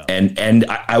yeah. And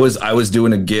I was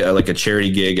doing a gig, like a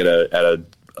charity gig at a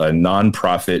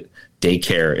nonprofit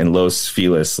daycare in Los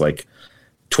Feliz like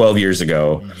 12 years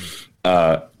ago.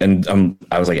 And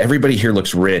I was like, everybody here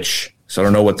looks rich. So I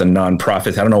don't know what the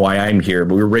nonprofit, I don't know why I'm here,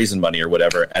 but we were raising money or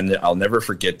whatever. And I'll never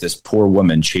forget this poor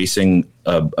woman chasing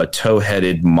a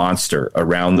toe-headed monster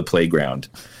around the playground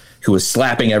who was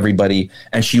slapping everybody.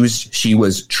 And she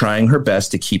was trying her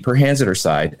best to keep her hands at her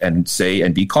side and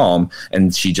be calm.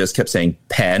 And she just kept saying,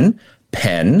 Pen,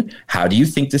 how do you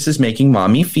think this is making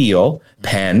mommy feel?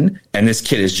 Pen. And this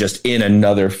kid is just in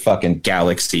another fucking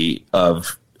galaxy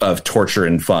of torture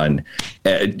and fun.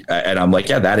 And I'm like,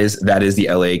 yeah, that is the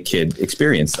LA kid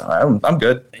experience. I'm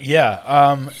good.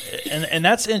 Yeah. And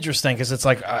that's interesting, because it's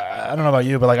like, I don't know about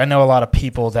you, but like I know a lot of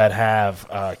people that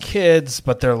have kids,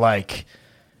 but they're like,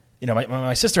 you know,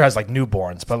 my sister has like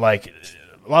newborns, but like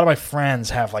a lot of my friends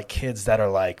have like kids that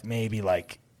are like maybe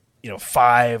like, you know,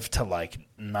 5 to like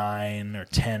 9 or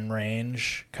 10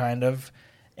 range kind of.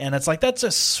 And it's like, that's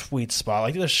a sweet spot.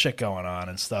 Like there's shit going on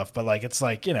and stuff, but like, it's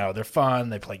like, you know, they're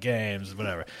fun. They play games,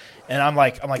 whatever. And I'm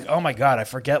like, oh my God, I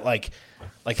forget like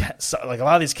a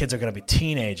lot of these kids are going to be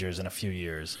teenagers in a few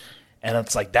years. And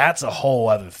it's like, that's a whole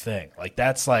other thing. Like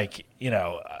that's like, you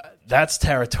know, that's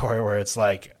territory where it's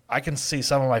like, I can see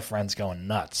some of my friends going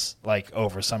nuts, like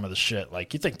over some of the shit.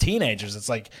 Like you think teenagers, it's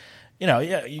like, you know,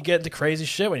 yeah, you get into crazy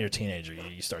shit when you're a teenager.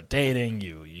 You start dating,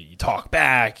 you talk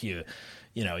back, you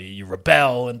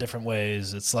rebel in different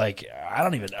ways. It's like,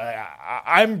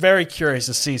 I'm very curious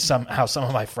to see how some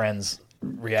of my friends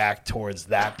react towards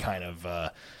that kind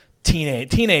of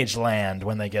teenage land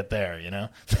when they get there, you know?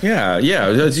 Yeah.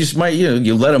 It's just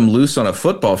you let them loose on a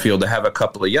football field to have a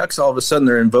couple of yucks. All of a sudden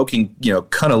they're invoking, you know,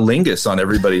 cunnilingus on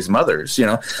everybody's mothers. You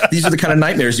know, these are the kind of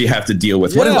nightmares you have to deal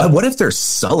with. Yeah. What if they're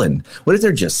sullen? What if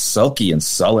they're just sulky and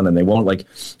sullen and they won't, like,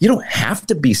 you don't have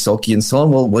to be sulky and sullen.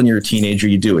 Well, when you're a teenager,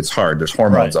 you do. It's hard. There's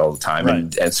hormones all the time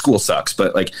and school sucks.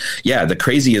 But like, yeah, the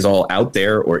crazy is all out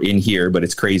there or in here, but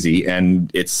it's crazy. And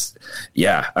it's,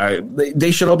 they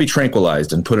should all be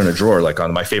tranquilized and put in a drawer, like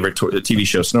on my favorite TV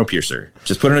show, Snowpiercer.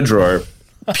 Just put in a drawer,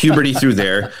 puberty through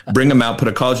there, bring them out, put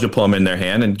a college diploma in their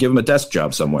hand, and give them a desk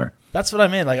job somewhere. That's what I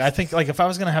mean. Like, I think, like, if I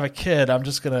was going to have a kid, I'm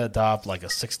just going to adopt, like, a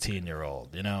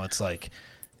 16-year-old. You know, it's like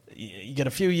you get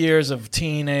a few years of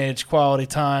teenage quality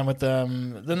time with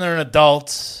them. Then they're an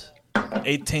adult,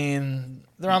 18.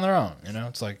 They're on their own, you know.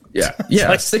 It's like,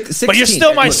 like, 16, but you're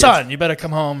still my son. You better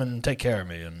come home and take care of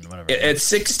me and whatever. At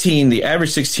 16, the average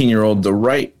 16-year-old, the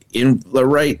right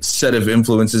set of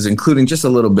influences, including just a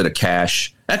little bit of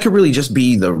cash, that could really just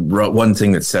be the one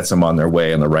thing that sets them on their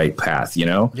way on the right path, you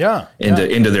know?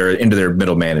 Into their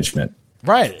middle management.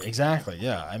 Right. Exactly.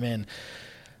 Yeah. I mean,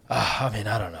 I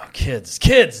don't know. Kids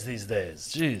these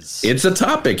days. Jeez. It's a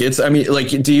topic.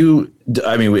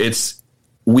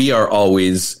 We are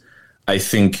always, I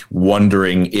think,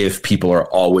 wondering if people are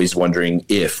always wondering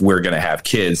if we're going to have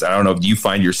kids. I don't know if you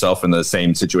find yourself in the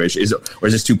same situation. Or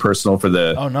is this too personal for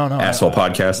the asshole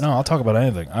podcast? No, I'll talk about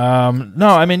anything. No,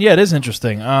 I mean, yeah, it is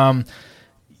interesting.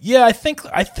 Yeah, I think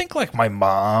like my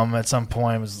mom at some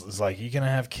point was like, "You gonna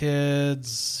have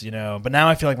kids?" You know. But now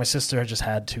I feel like my sister had just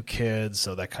had 2 kids,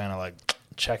 so that kind of like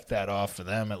checked that off for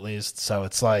them at least. So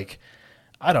it's like,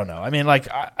 I don't know. I mean, like,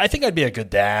 I think I'd be a good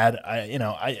dad.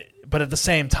 but at the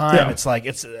same time, it's like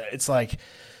it's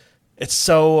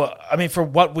so. I mean, for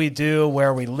what we do,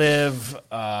 where we live,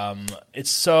 it's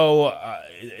so.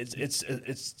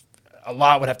 It's a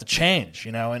lot would have to change,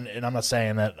 you know. And I'm not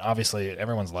saying that obviously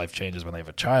everyone's life changes when they have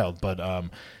a child, but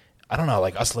I don't know,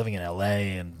 like us living in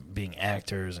LA and being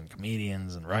actors and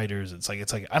comedians and writers. It's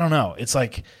like I don't know. It's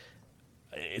like.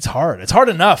 It's hard. It's hard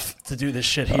enough to do this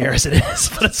shit here as it is,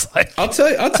 but it's like I'll tell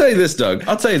you this, Doug.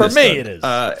 I'll tell you this. For me, Doug. it is.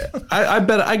 I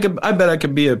bet I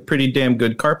could be a pretty damn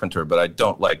good carpenter, but I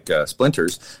don't like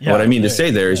splinters. Yeah, what I mean to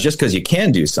say there is just because you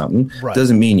can do something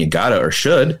doesn't mean you gotta or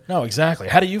should. No, exactly.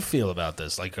 How do you feel about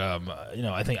this? Like, you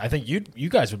know, I think you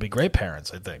guys would be great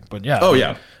parents. I think, but yeah. Oh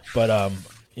yeah. But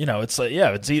you know, it's like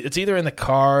it's either in the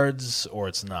cards or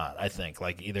it's not. I think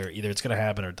like either it's going to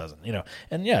happen or it doesn't. You know,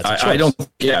 and yeah, it's a choice. I don't.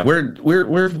 Yeah,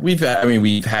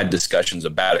 we've had discussions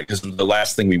about it because the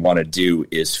last thing we want to do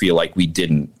is feel like we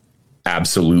didn't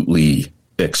absolutely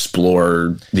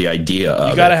explore the idea of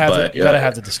it. You gotta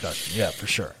have the discussion. Yeah, for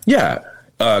sure. Yeah,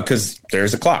 because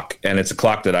there's a clock, and it's a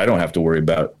clock that I don't have to worry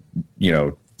about. You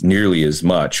know. Nearly as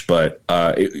much, but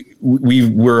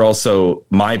we're also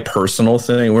my personal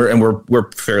thing.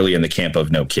 We're fairly in the camp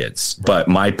of no kids, but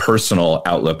my personal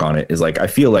outlook on it is like I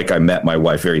feel like I met my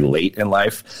wife very late in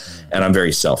life, and I'm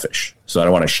very selfish, so I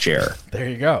don't want to share. There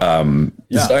you go.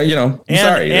 So, you know,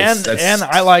 and, sorry, and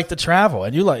I like to travel,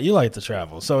 and you like to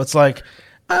travel, so it's like,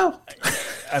 well,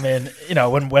 I mean, you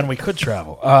know, when we could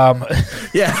travel,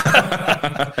 yeah.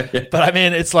 But I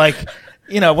mean, it's like.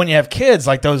 You know, when you have kids,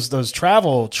 like those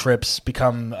travel trips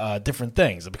become different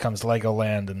things. It becomes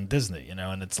Legoland and Disney, you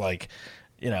know, and it's like,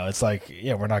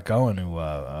 yeah, we're not going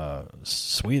to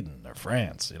Sweden or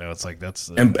France, you know. It's like that's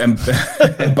and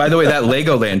by the way, that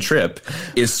Legoland trip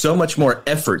is so much more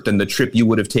effort than the trip you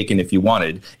would have taken if you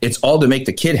wanted. It's all to make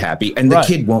the kid happy, and the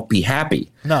kid won't be happy.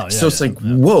 No, so it's like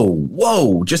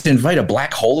whoa, just invite a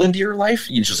black hole into your life.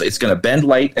 It's going to bend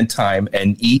light and time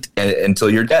and eat until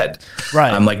you're dead.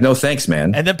 Right. I'm like, no, thanks,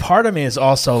 man. And then part of me is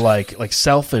also like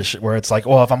selfish, where it's like,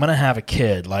 well, if I'm going to have a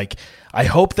kid, like. I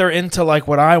hope they're into like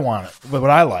what I want, what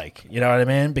I like. You know what I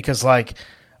mean? Because like,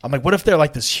 I'm like, what if they're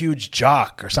like this huge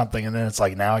jock or something, and then it's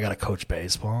like now I got to coach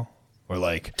baseball or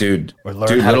like,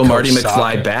 little Marty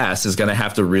McFly Bass is going to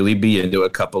have to really be into a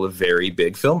couple of very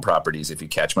big film properties if you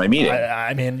catch my meaning.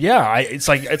 I mean, yeah, it's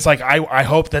like I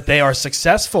hope that they are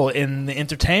successful in the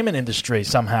entertainment industry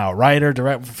somehow, writer,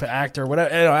 director, actor,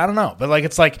 whatever. I don't know, but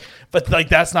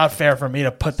that's not fair for me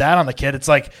to put that on the kid. It's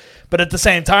like. But at the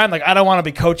same time, like I don't want to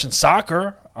be coaching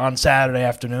soccer on Saturday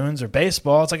afternoons or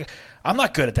baseball. It's like I'm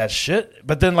not good at that shit.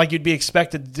 But then like you'd be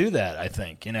expected to do that, I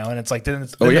think, you know. And it's like then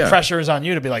the pressure is on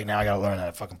you to be like, now I got to learn how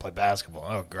to fucking play basketball.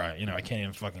 Oh, great, you know, I can't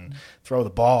even fucking throw the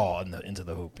ball into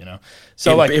the hoop, you know.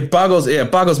 So it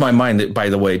boggles my mind that, by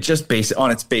the way, just on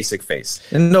its basic face,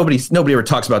 and nobody ever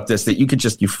talks about this, that you could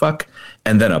just fuck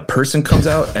and then a person comes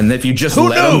out, and if you just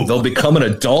let them, they'll become an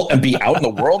adult and be out in the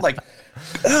world like.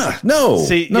 No.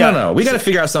 We got to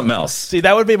figure out something else. See,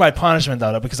 that would be my punishment,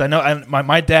 though, because I know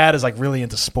my dad is like really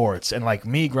into sports, and like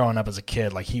me growing up as a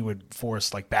kid, like he would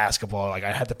force like basketball, like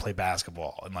I had to play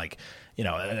basketball, and like you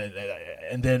know,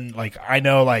 and then like I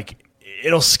know like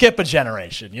it'll skip a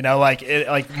generation, you know, like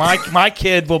my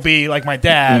kid will be like my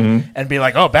dad and be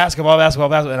like, oh, basketball,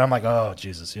 and I'm like, oh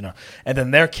Jesus, you know, and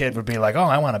then their kid would be like, oh,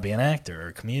 I want to be an actor or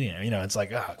a comedian, you know. It's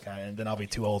like, oh, God, and then I'll be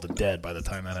too old and dead by the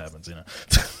time that happens, you know.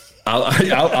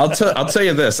 I'll tell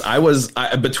you this.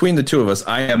 Between the two of us,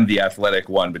 I am the athletic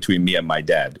one between me and my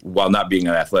dad, while not being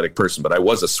an athletic person, but I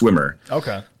was a swimmer.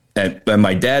 Okay. And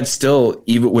my dad still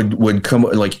even would come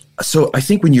like, so I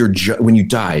think when you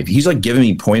dive, he's like giving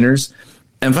me pointers.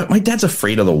 And my dad's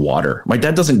afraid of the water. My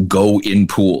dad doesn't go in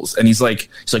pools, and he's like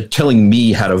telling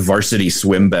me how to varsity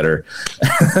swim better.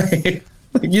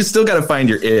 You still got to find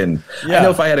your in. Yeah. I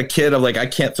know if I had a kid, I'm like, I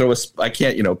can't throw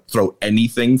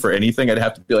anything for anything. I'd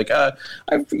have to be like, I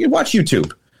watch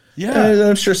YouTube. Yeah,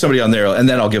 I'm sure somebody on there, and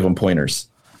then I'll give them pointers.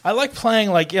 I like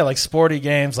playing like sporty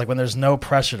games, like when there's no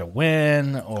pressure to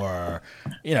win, or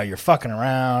you know you're fucking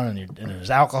around and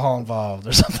there's alcohol involved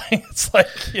or something. It's like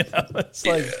it's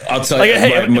like I'll tell you,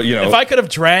 hey, if I could have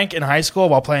drank in high school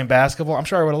while playing basketball, I'm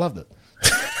sure I would have loved it.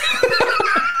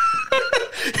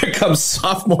 Here comes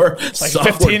sophomore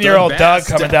 15-year-old Doug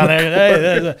coming down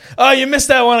there. Hey, oh, you missed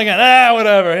that one again.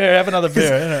 Whatever. Here, have another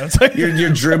beer. You know, it's like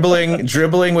you're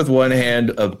dribbling with one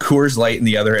hand, a Coors Light in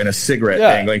the other, and a cigarette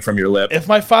dangling from your lip. If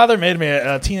my father made me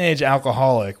a teenage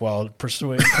alcoholic while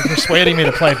persuading me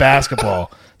to play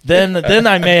basketball, then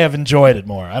I may have enjoyed it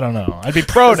more. I don't know. I'd be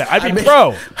pro now. I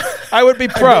would be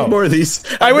pro. More of these.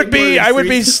 I would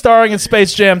be starring in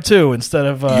Space Jam 2 instead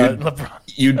of LeBron.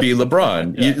 you'd be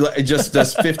LeBron. You just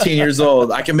 15 years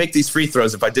old. I can make these free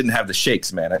throws if I didn't have the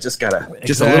shakes, man. I just a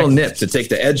little nip to take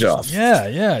the edge off. Yeah.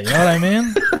 You know what I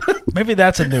mean? Maybe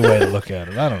that's a new way to look at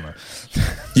it. I don't know.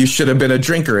 You should have been a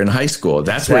drinker in high school.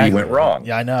 That's where you went wrong.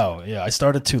 Yeah, I know. Yeah, I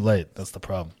started too late. That's the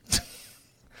problem.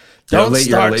 Don't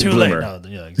start too late. No,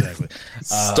 yeah, exactly.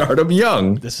 Start them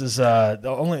young. This is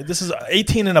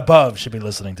 18 and above should be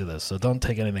listening to this. So don't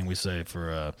take anything we say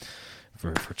for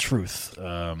truth.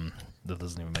 That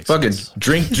doesn't even make sense. Fucking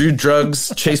drink, do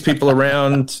drugs, chase people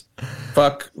around,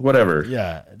 fuck, whatever.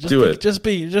 Yeah, do it. Just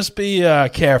be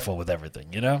careful with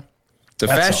everything. You know. The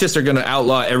fascists are going to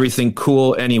outlaw everything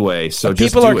cool anyway. So if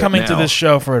just people are do coming it to now. this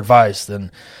show for advice,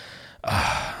 then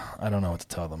I don't know what to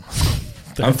tell them.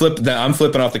 I'm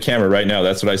flipping off the camera right now.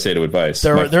 That's what I say to advice.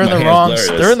 They're in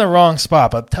the wrong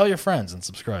spot. But tell your friends and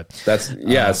subscribe.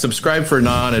 Subscribe for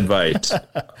non-advice.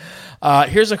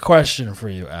 Here's a question for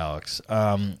you, Alex.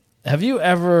 Have you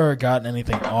ever gotten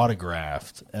anything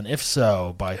autographed, and if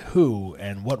so, by who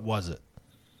and what was it?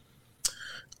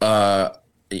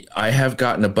 I have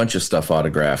gotten a bunch of stuff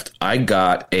autographed. I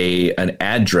got an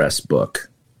address book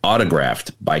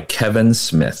autographed by Kevin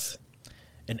Smith.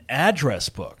 An address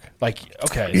book,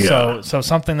 yeah. so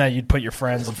something that you'd put your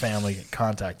friends and family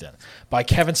contact in by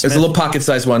Kevin Smith. It's a little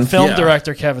pocket-sized one. Film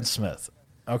director Kevin Smith.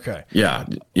 Okay. Yeah.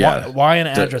 Why an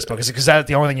address book? Is it because that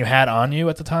the only thing you had on you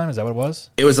at the time? Is that what it was?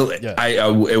 It was.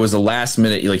 It was a last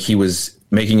minute. Like he was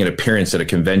making an appearance at a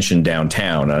convention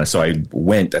downtown, so I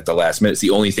went at the last minute. It's the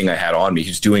only thing I had on me. He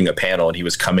was doing a panel and he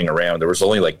was coming around. There was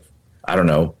only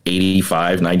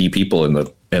 85, 90 people in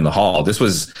the hall. This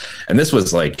was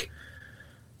like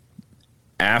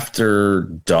after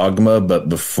Dogma, but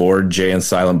before Jay and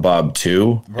Silent Bob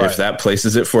 2, right. If that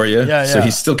places it for you. Yeah. So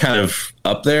he's still kind of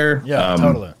up there. Yeah,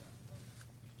 totally.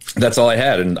 That's all I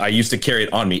had. And I used to carry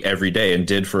it on me every day and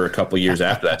did for a couple of years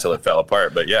after that till it fell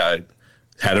apart. But yeah, I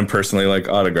had him personally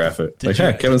autograph it.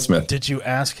 Kevin Smith. Did you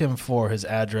ask him for his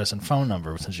address and phone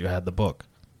number since you had the book?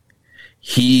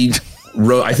 He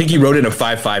wrote. I think he wrote in a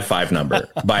 555 number.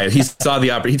 He saw the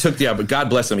he took the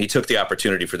God bless him. He took the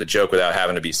opportunity for the joke without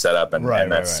having to be set up, and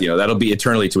that's right. That'll be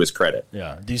eternally to his credit.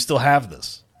 Yeah. Do you still have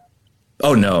this?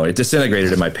 Oh no, it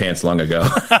disintegrated in my pants long ago.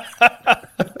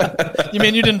 You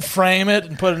mean you didn't frame it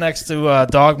and put it next to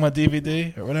Dogma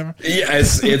DVD or whatever? Yeah,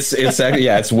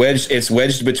 it's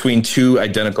wedged between two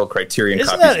identical Criterion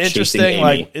copies. Isn't that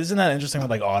interesting? Isn't that interesting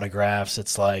with autographs?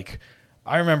 It's like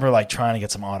I remember trying to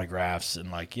get some autographs in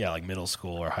middle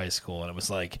school or high school, and it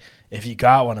was if you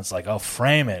got one, it's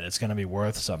frame it. It's going to be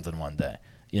worth something one day,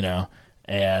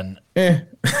 And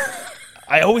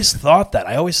I always thought that.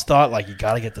 I always thought you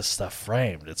got to get this stuff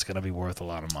framed. It's going to be worth a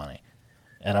lot of money.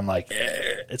 And I'm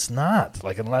it's not.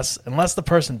 Unless the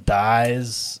person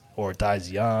dies or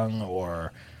dies young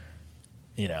or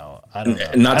I don't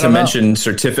know. Not to mention a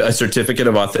certificate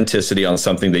of authenticity on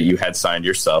something that you had signed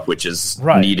yourself, which is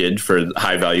needed for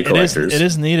high value collectors. It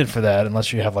is needed for that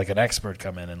unless you have an expert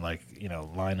come in and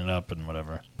line it up and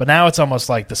whatever. But now it's almost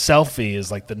like the selfie is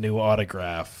the new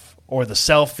autograph, or the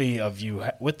selfie of you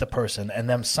with the person and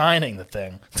them signing the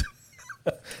thing.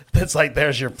 It's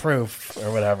there's your proof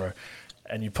or whatever.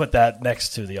 And you put that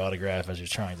next to the autograph as you're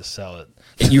trying to sell it.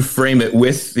 You frame it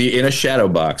in a shadow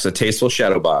box, a tasteful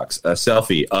shadow box, a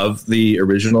selfie of the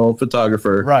original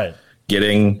photographer. Right.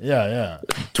 Getting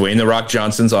Dwayne "The Rock"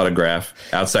 Johnson's autograph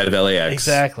outside of LAX.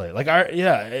 Exactly.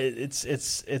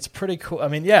 It's pretty cool. I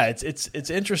mean, it's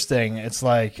interesting. It's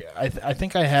I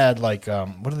think I had what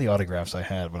are the autographs I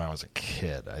had when I was a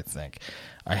kid? I think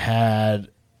I had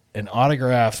an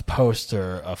autographed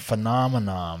poster of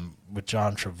Phenomenon with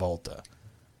John Travolta.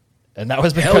 And that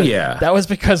was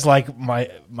because my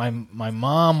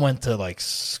mom went to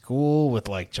school with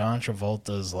John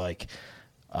Travolta's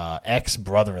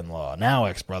ex-brother-in-law, now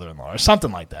ex-brother-in-law, or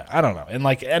something like that. I don't know. And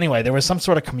anyway, there was some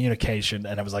sort of communication,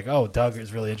 and it was oh, Doug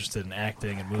is really interested in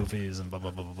acting and movies and blah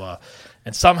blah blah blah blah.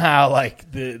 And somehow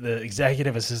the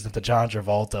executive assistant to John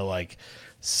Travolta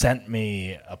sent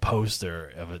me a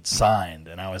poster of it signed,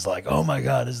 and I was oh my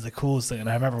god, this is the coolest thing. And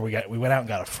I remember we went out and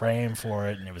got a frame for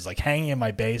it, and it was hanging in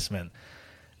my basement,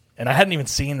 and I hadn't even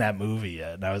seen that movie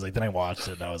yet. And I was then I watched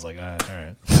it, and I was all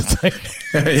right.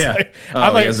 He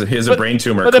has a brain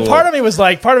tumor. But then part of me was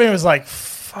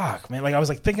fuck, man. I was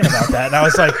thinking about that, and I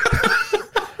was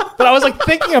but I was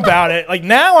thinking about it.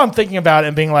 Now I'm thinking about it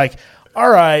and being all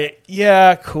right,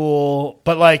 yeah, cool,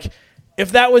 but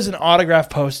if that was an autograph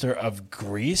poster of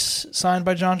Grease signed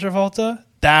by John Travolta,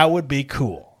 that would be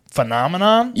cool.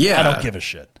 Phenomenon? Yeah. I don't give a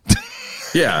shit.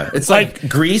 Yeah, it's like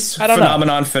Grease,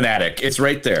 Phenomenon, Fanatic. It's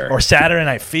right there. Or Saturday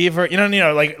Night Fever. You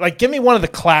know, like give me one of the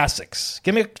classics.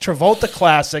 Give me a Travolta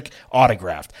classic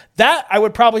autographed. That I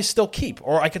would probably still keep,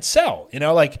 or I could sell. You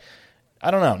know, like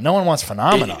I don't know. No one wants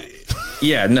Phenomenon.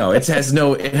 It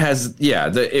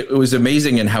was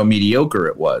amazing in how mediocre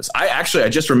it was. I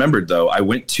just remembered though. I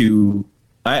went to.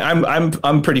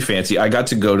 I'm pretty fancy. I got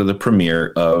to go to the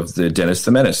premiere of the Dennis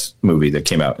the Menace movie that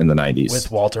came out in the 90s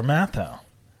with Walter Matthau,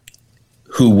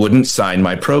 who wouldn't sign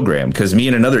my program because me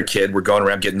and another kid were going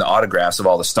around getting the autographs of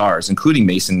all the stars, including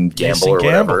Mason Gamble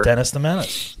whatever. Dennis the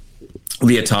Menace.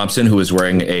 Leah Thompson, who was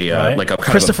wearing a like a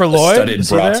kind Christopher of a Lloyd studded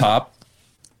bra top.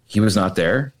 He was not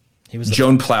there. He was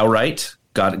Joan Plowright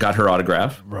got her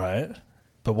autograph. Right.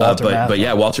 But Walter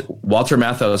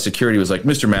Matthau's security was like,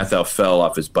 Mr. Matthau fell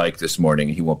off his bike this morning.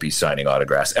 He won't be signing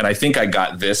autographs. And I think I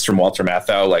got this from Walter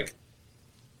Matthau, like,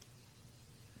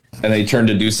 and they turned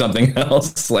to do something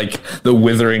else, like the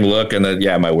withering look and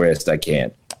my wrist. I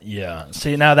can't. Yeah.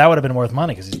 See, now that would have been worth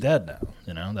money because he's dead now.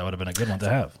 You know, that would have been a good one to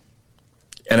have.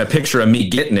 And a picture of me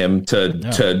getting him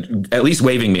to at least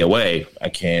waving me away. I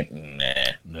can't. Nah.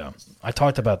 Yeah. I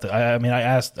talked about that. I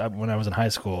asked when I was in high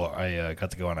school, I got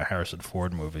to go on a Harrison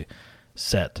Ford movie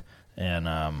set. And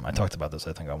I talked about this,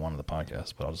 I think, on one of the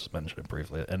podcasts, but I'll just mention it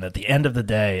briefly. And at the end of the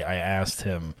day, I asked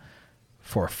him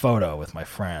for a photo with my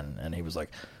friend. And he was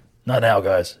like, not now,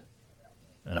 guys.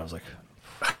 And I was like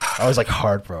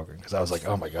heartbroken because I was like,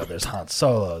 oh, my God, there's Han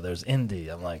Solo. There's Indy.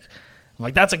 I'm like,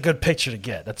 that's a good picture to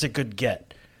get. That's a good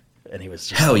get. And he was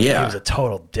just, hell yeah. He was a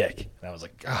total dick. And I was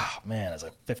like, oh man, as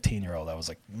a 15-year-old, I was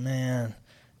like, man,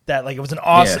 that like it was an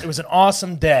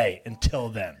awesome day until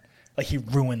then. Like he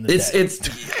ruined the day.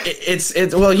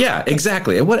 It's well, yeah,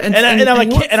 exactly. And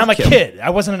I'm a kid. I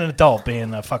wasn't an adult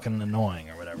being fucking annoying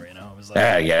or whatever. You know, it was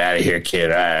like, get out of here,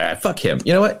 kid. Fuck him.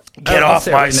 You know what? Get off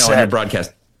my set. Now on the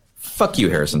broadcast. Fuck you,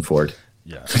 Harrison Ford.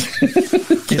 Yeah.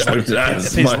 If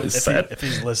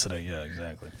he's listening, yeah,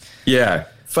 exactly. Yeah.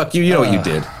 Fuck you. You know what you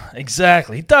did.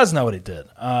 Exactly. He does know what he did.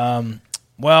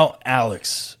 Well,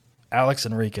 Alex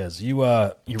Enriquez, you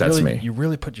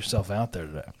really put yourself out there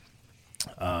today.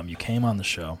 You came on the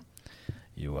show.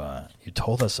 You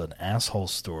told us an asshole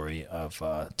story of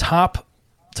top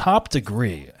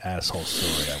degree asshole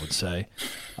story, I would say.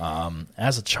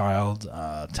 As a child,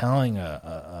 telling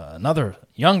another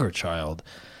younger child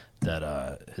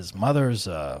that his mother's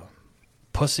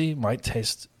pussy might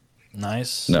taste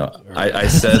nice. No, I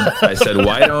said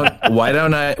why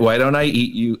don't I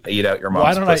eat out your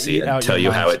mom's pussy and tell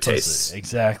you how it tastes.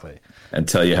 Exactly. And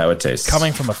tell you how it tastes.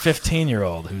 Coming from a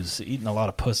 15-year-old who's eaten a lot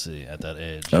of pussy at that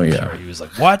age. Oh yeah. Sure he was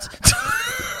like, what?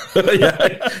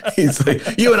 Yeah. He's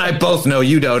like, you and I both know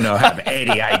you don't have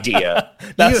any idea.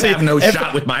 Have no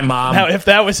shot with my mom. Now, if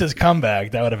that was his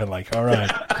comeback, that would have been like, all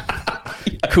right.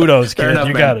 Kudos, kid.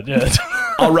 You got it. Yeah.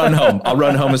 I'll run home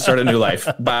and start a new life.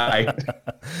 Bye.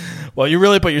 Well, you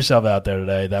really put yourself out there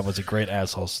today. That was a great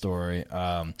asshole story.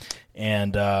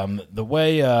 And the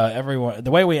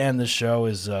way we end this show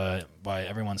is by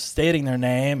everyone stating their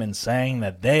name and saying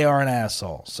that they are an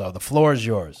asshole. So the floor is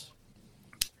yours.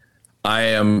 I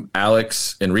am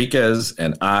Alex Enriquez,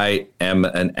 and I am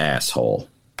an asshole.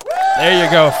 There you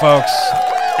go, folks.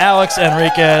 Alex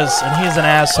Enriquez, and he's an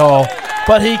asshole.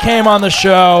 But he came on the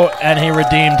show, and he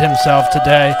redeemed himself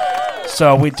today.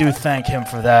 So we do thank him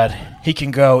for that. He can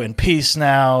go in peace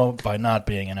now by not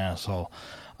being an asshole.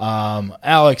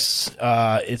 Alex,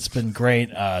 it's been great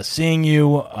seeing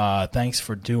you. Thanks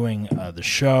for doing the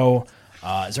show.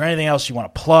 Is there anything else you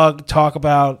want to plug, talk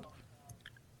about?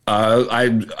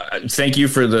 I thank you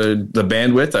for the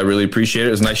bandwidth. I really appreciate it.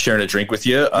 It was nice sharing a drink with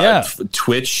you.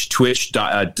 Twitch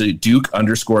Duke_midnight,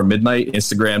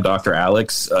 Instagram Dr.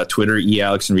 Alex, Twitter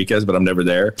Alex Enriquez, but I'm never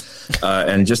there.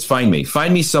 And just find me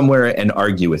somewhere and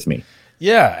argue with me.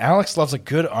 Yeah, Alex loves a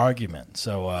good argument.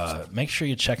 So make sure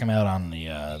you check him out on the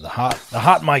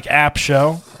Hot Mic app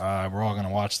show. We're all going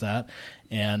to watch that.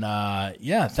 And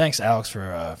thanks, Alex,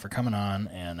 for coming on.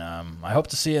 And I hope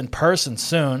to see you in person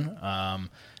soon.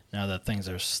 Now that things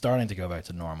are starting to go back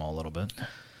to normal a little bit.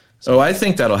 So, I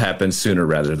think that'll happen sooner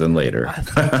rather than later.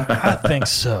 I think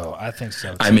so.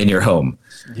 Too. I'm in your home.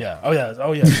 Yeah. Oh yeah.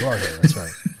 You are here. That's right.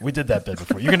 We did that bit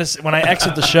before. You're gonna when I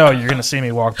exit the show, you're gonna see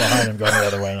me walk behind him going the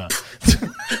other way now.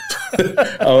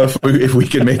 Oh, if we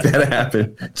can make that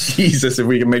happen, Jesus! If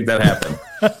we can make that happen.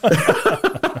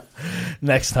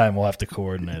 Next time we'll have to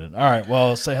coordinate it. All right.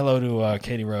 Well, say hello to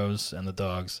Katie Rose and the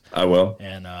dogs. I will.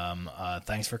 And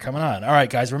thanks for coming on. All right,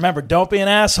 guys. Remember, don't be an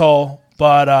asshole.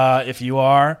 But if you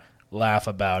are, laugh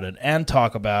about it and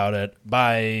talk about it.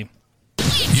 Bye.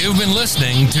 You've been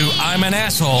listening to I'm an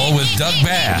Asshole with Doug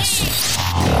Bass.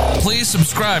 Please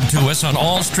subscribe to us on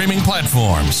all streaming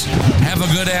platforms. Have a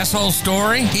good asshole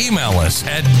story? Email us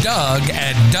at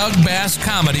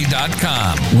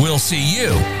doug@dougbasscomedy.com. We'll see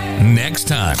you next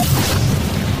time.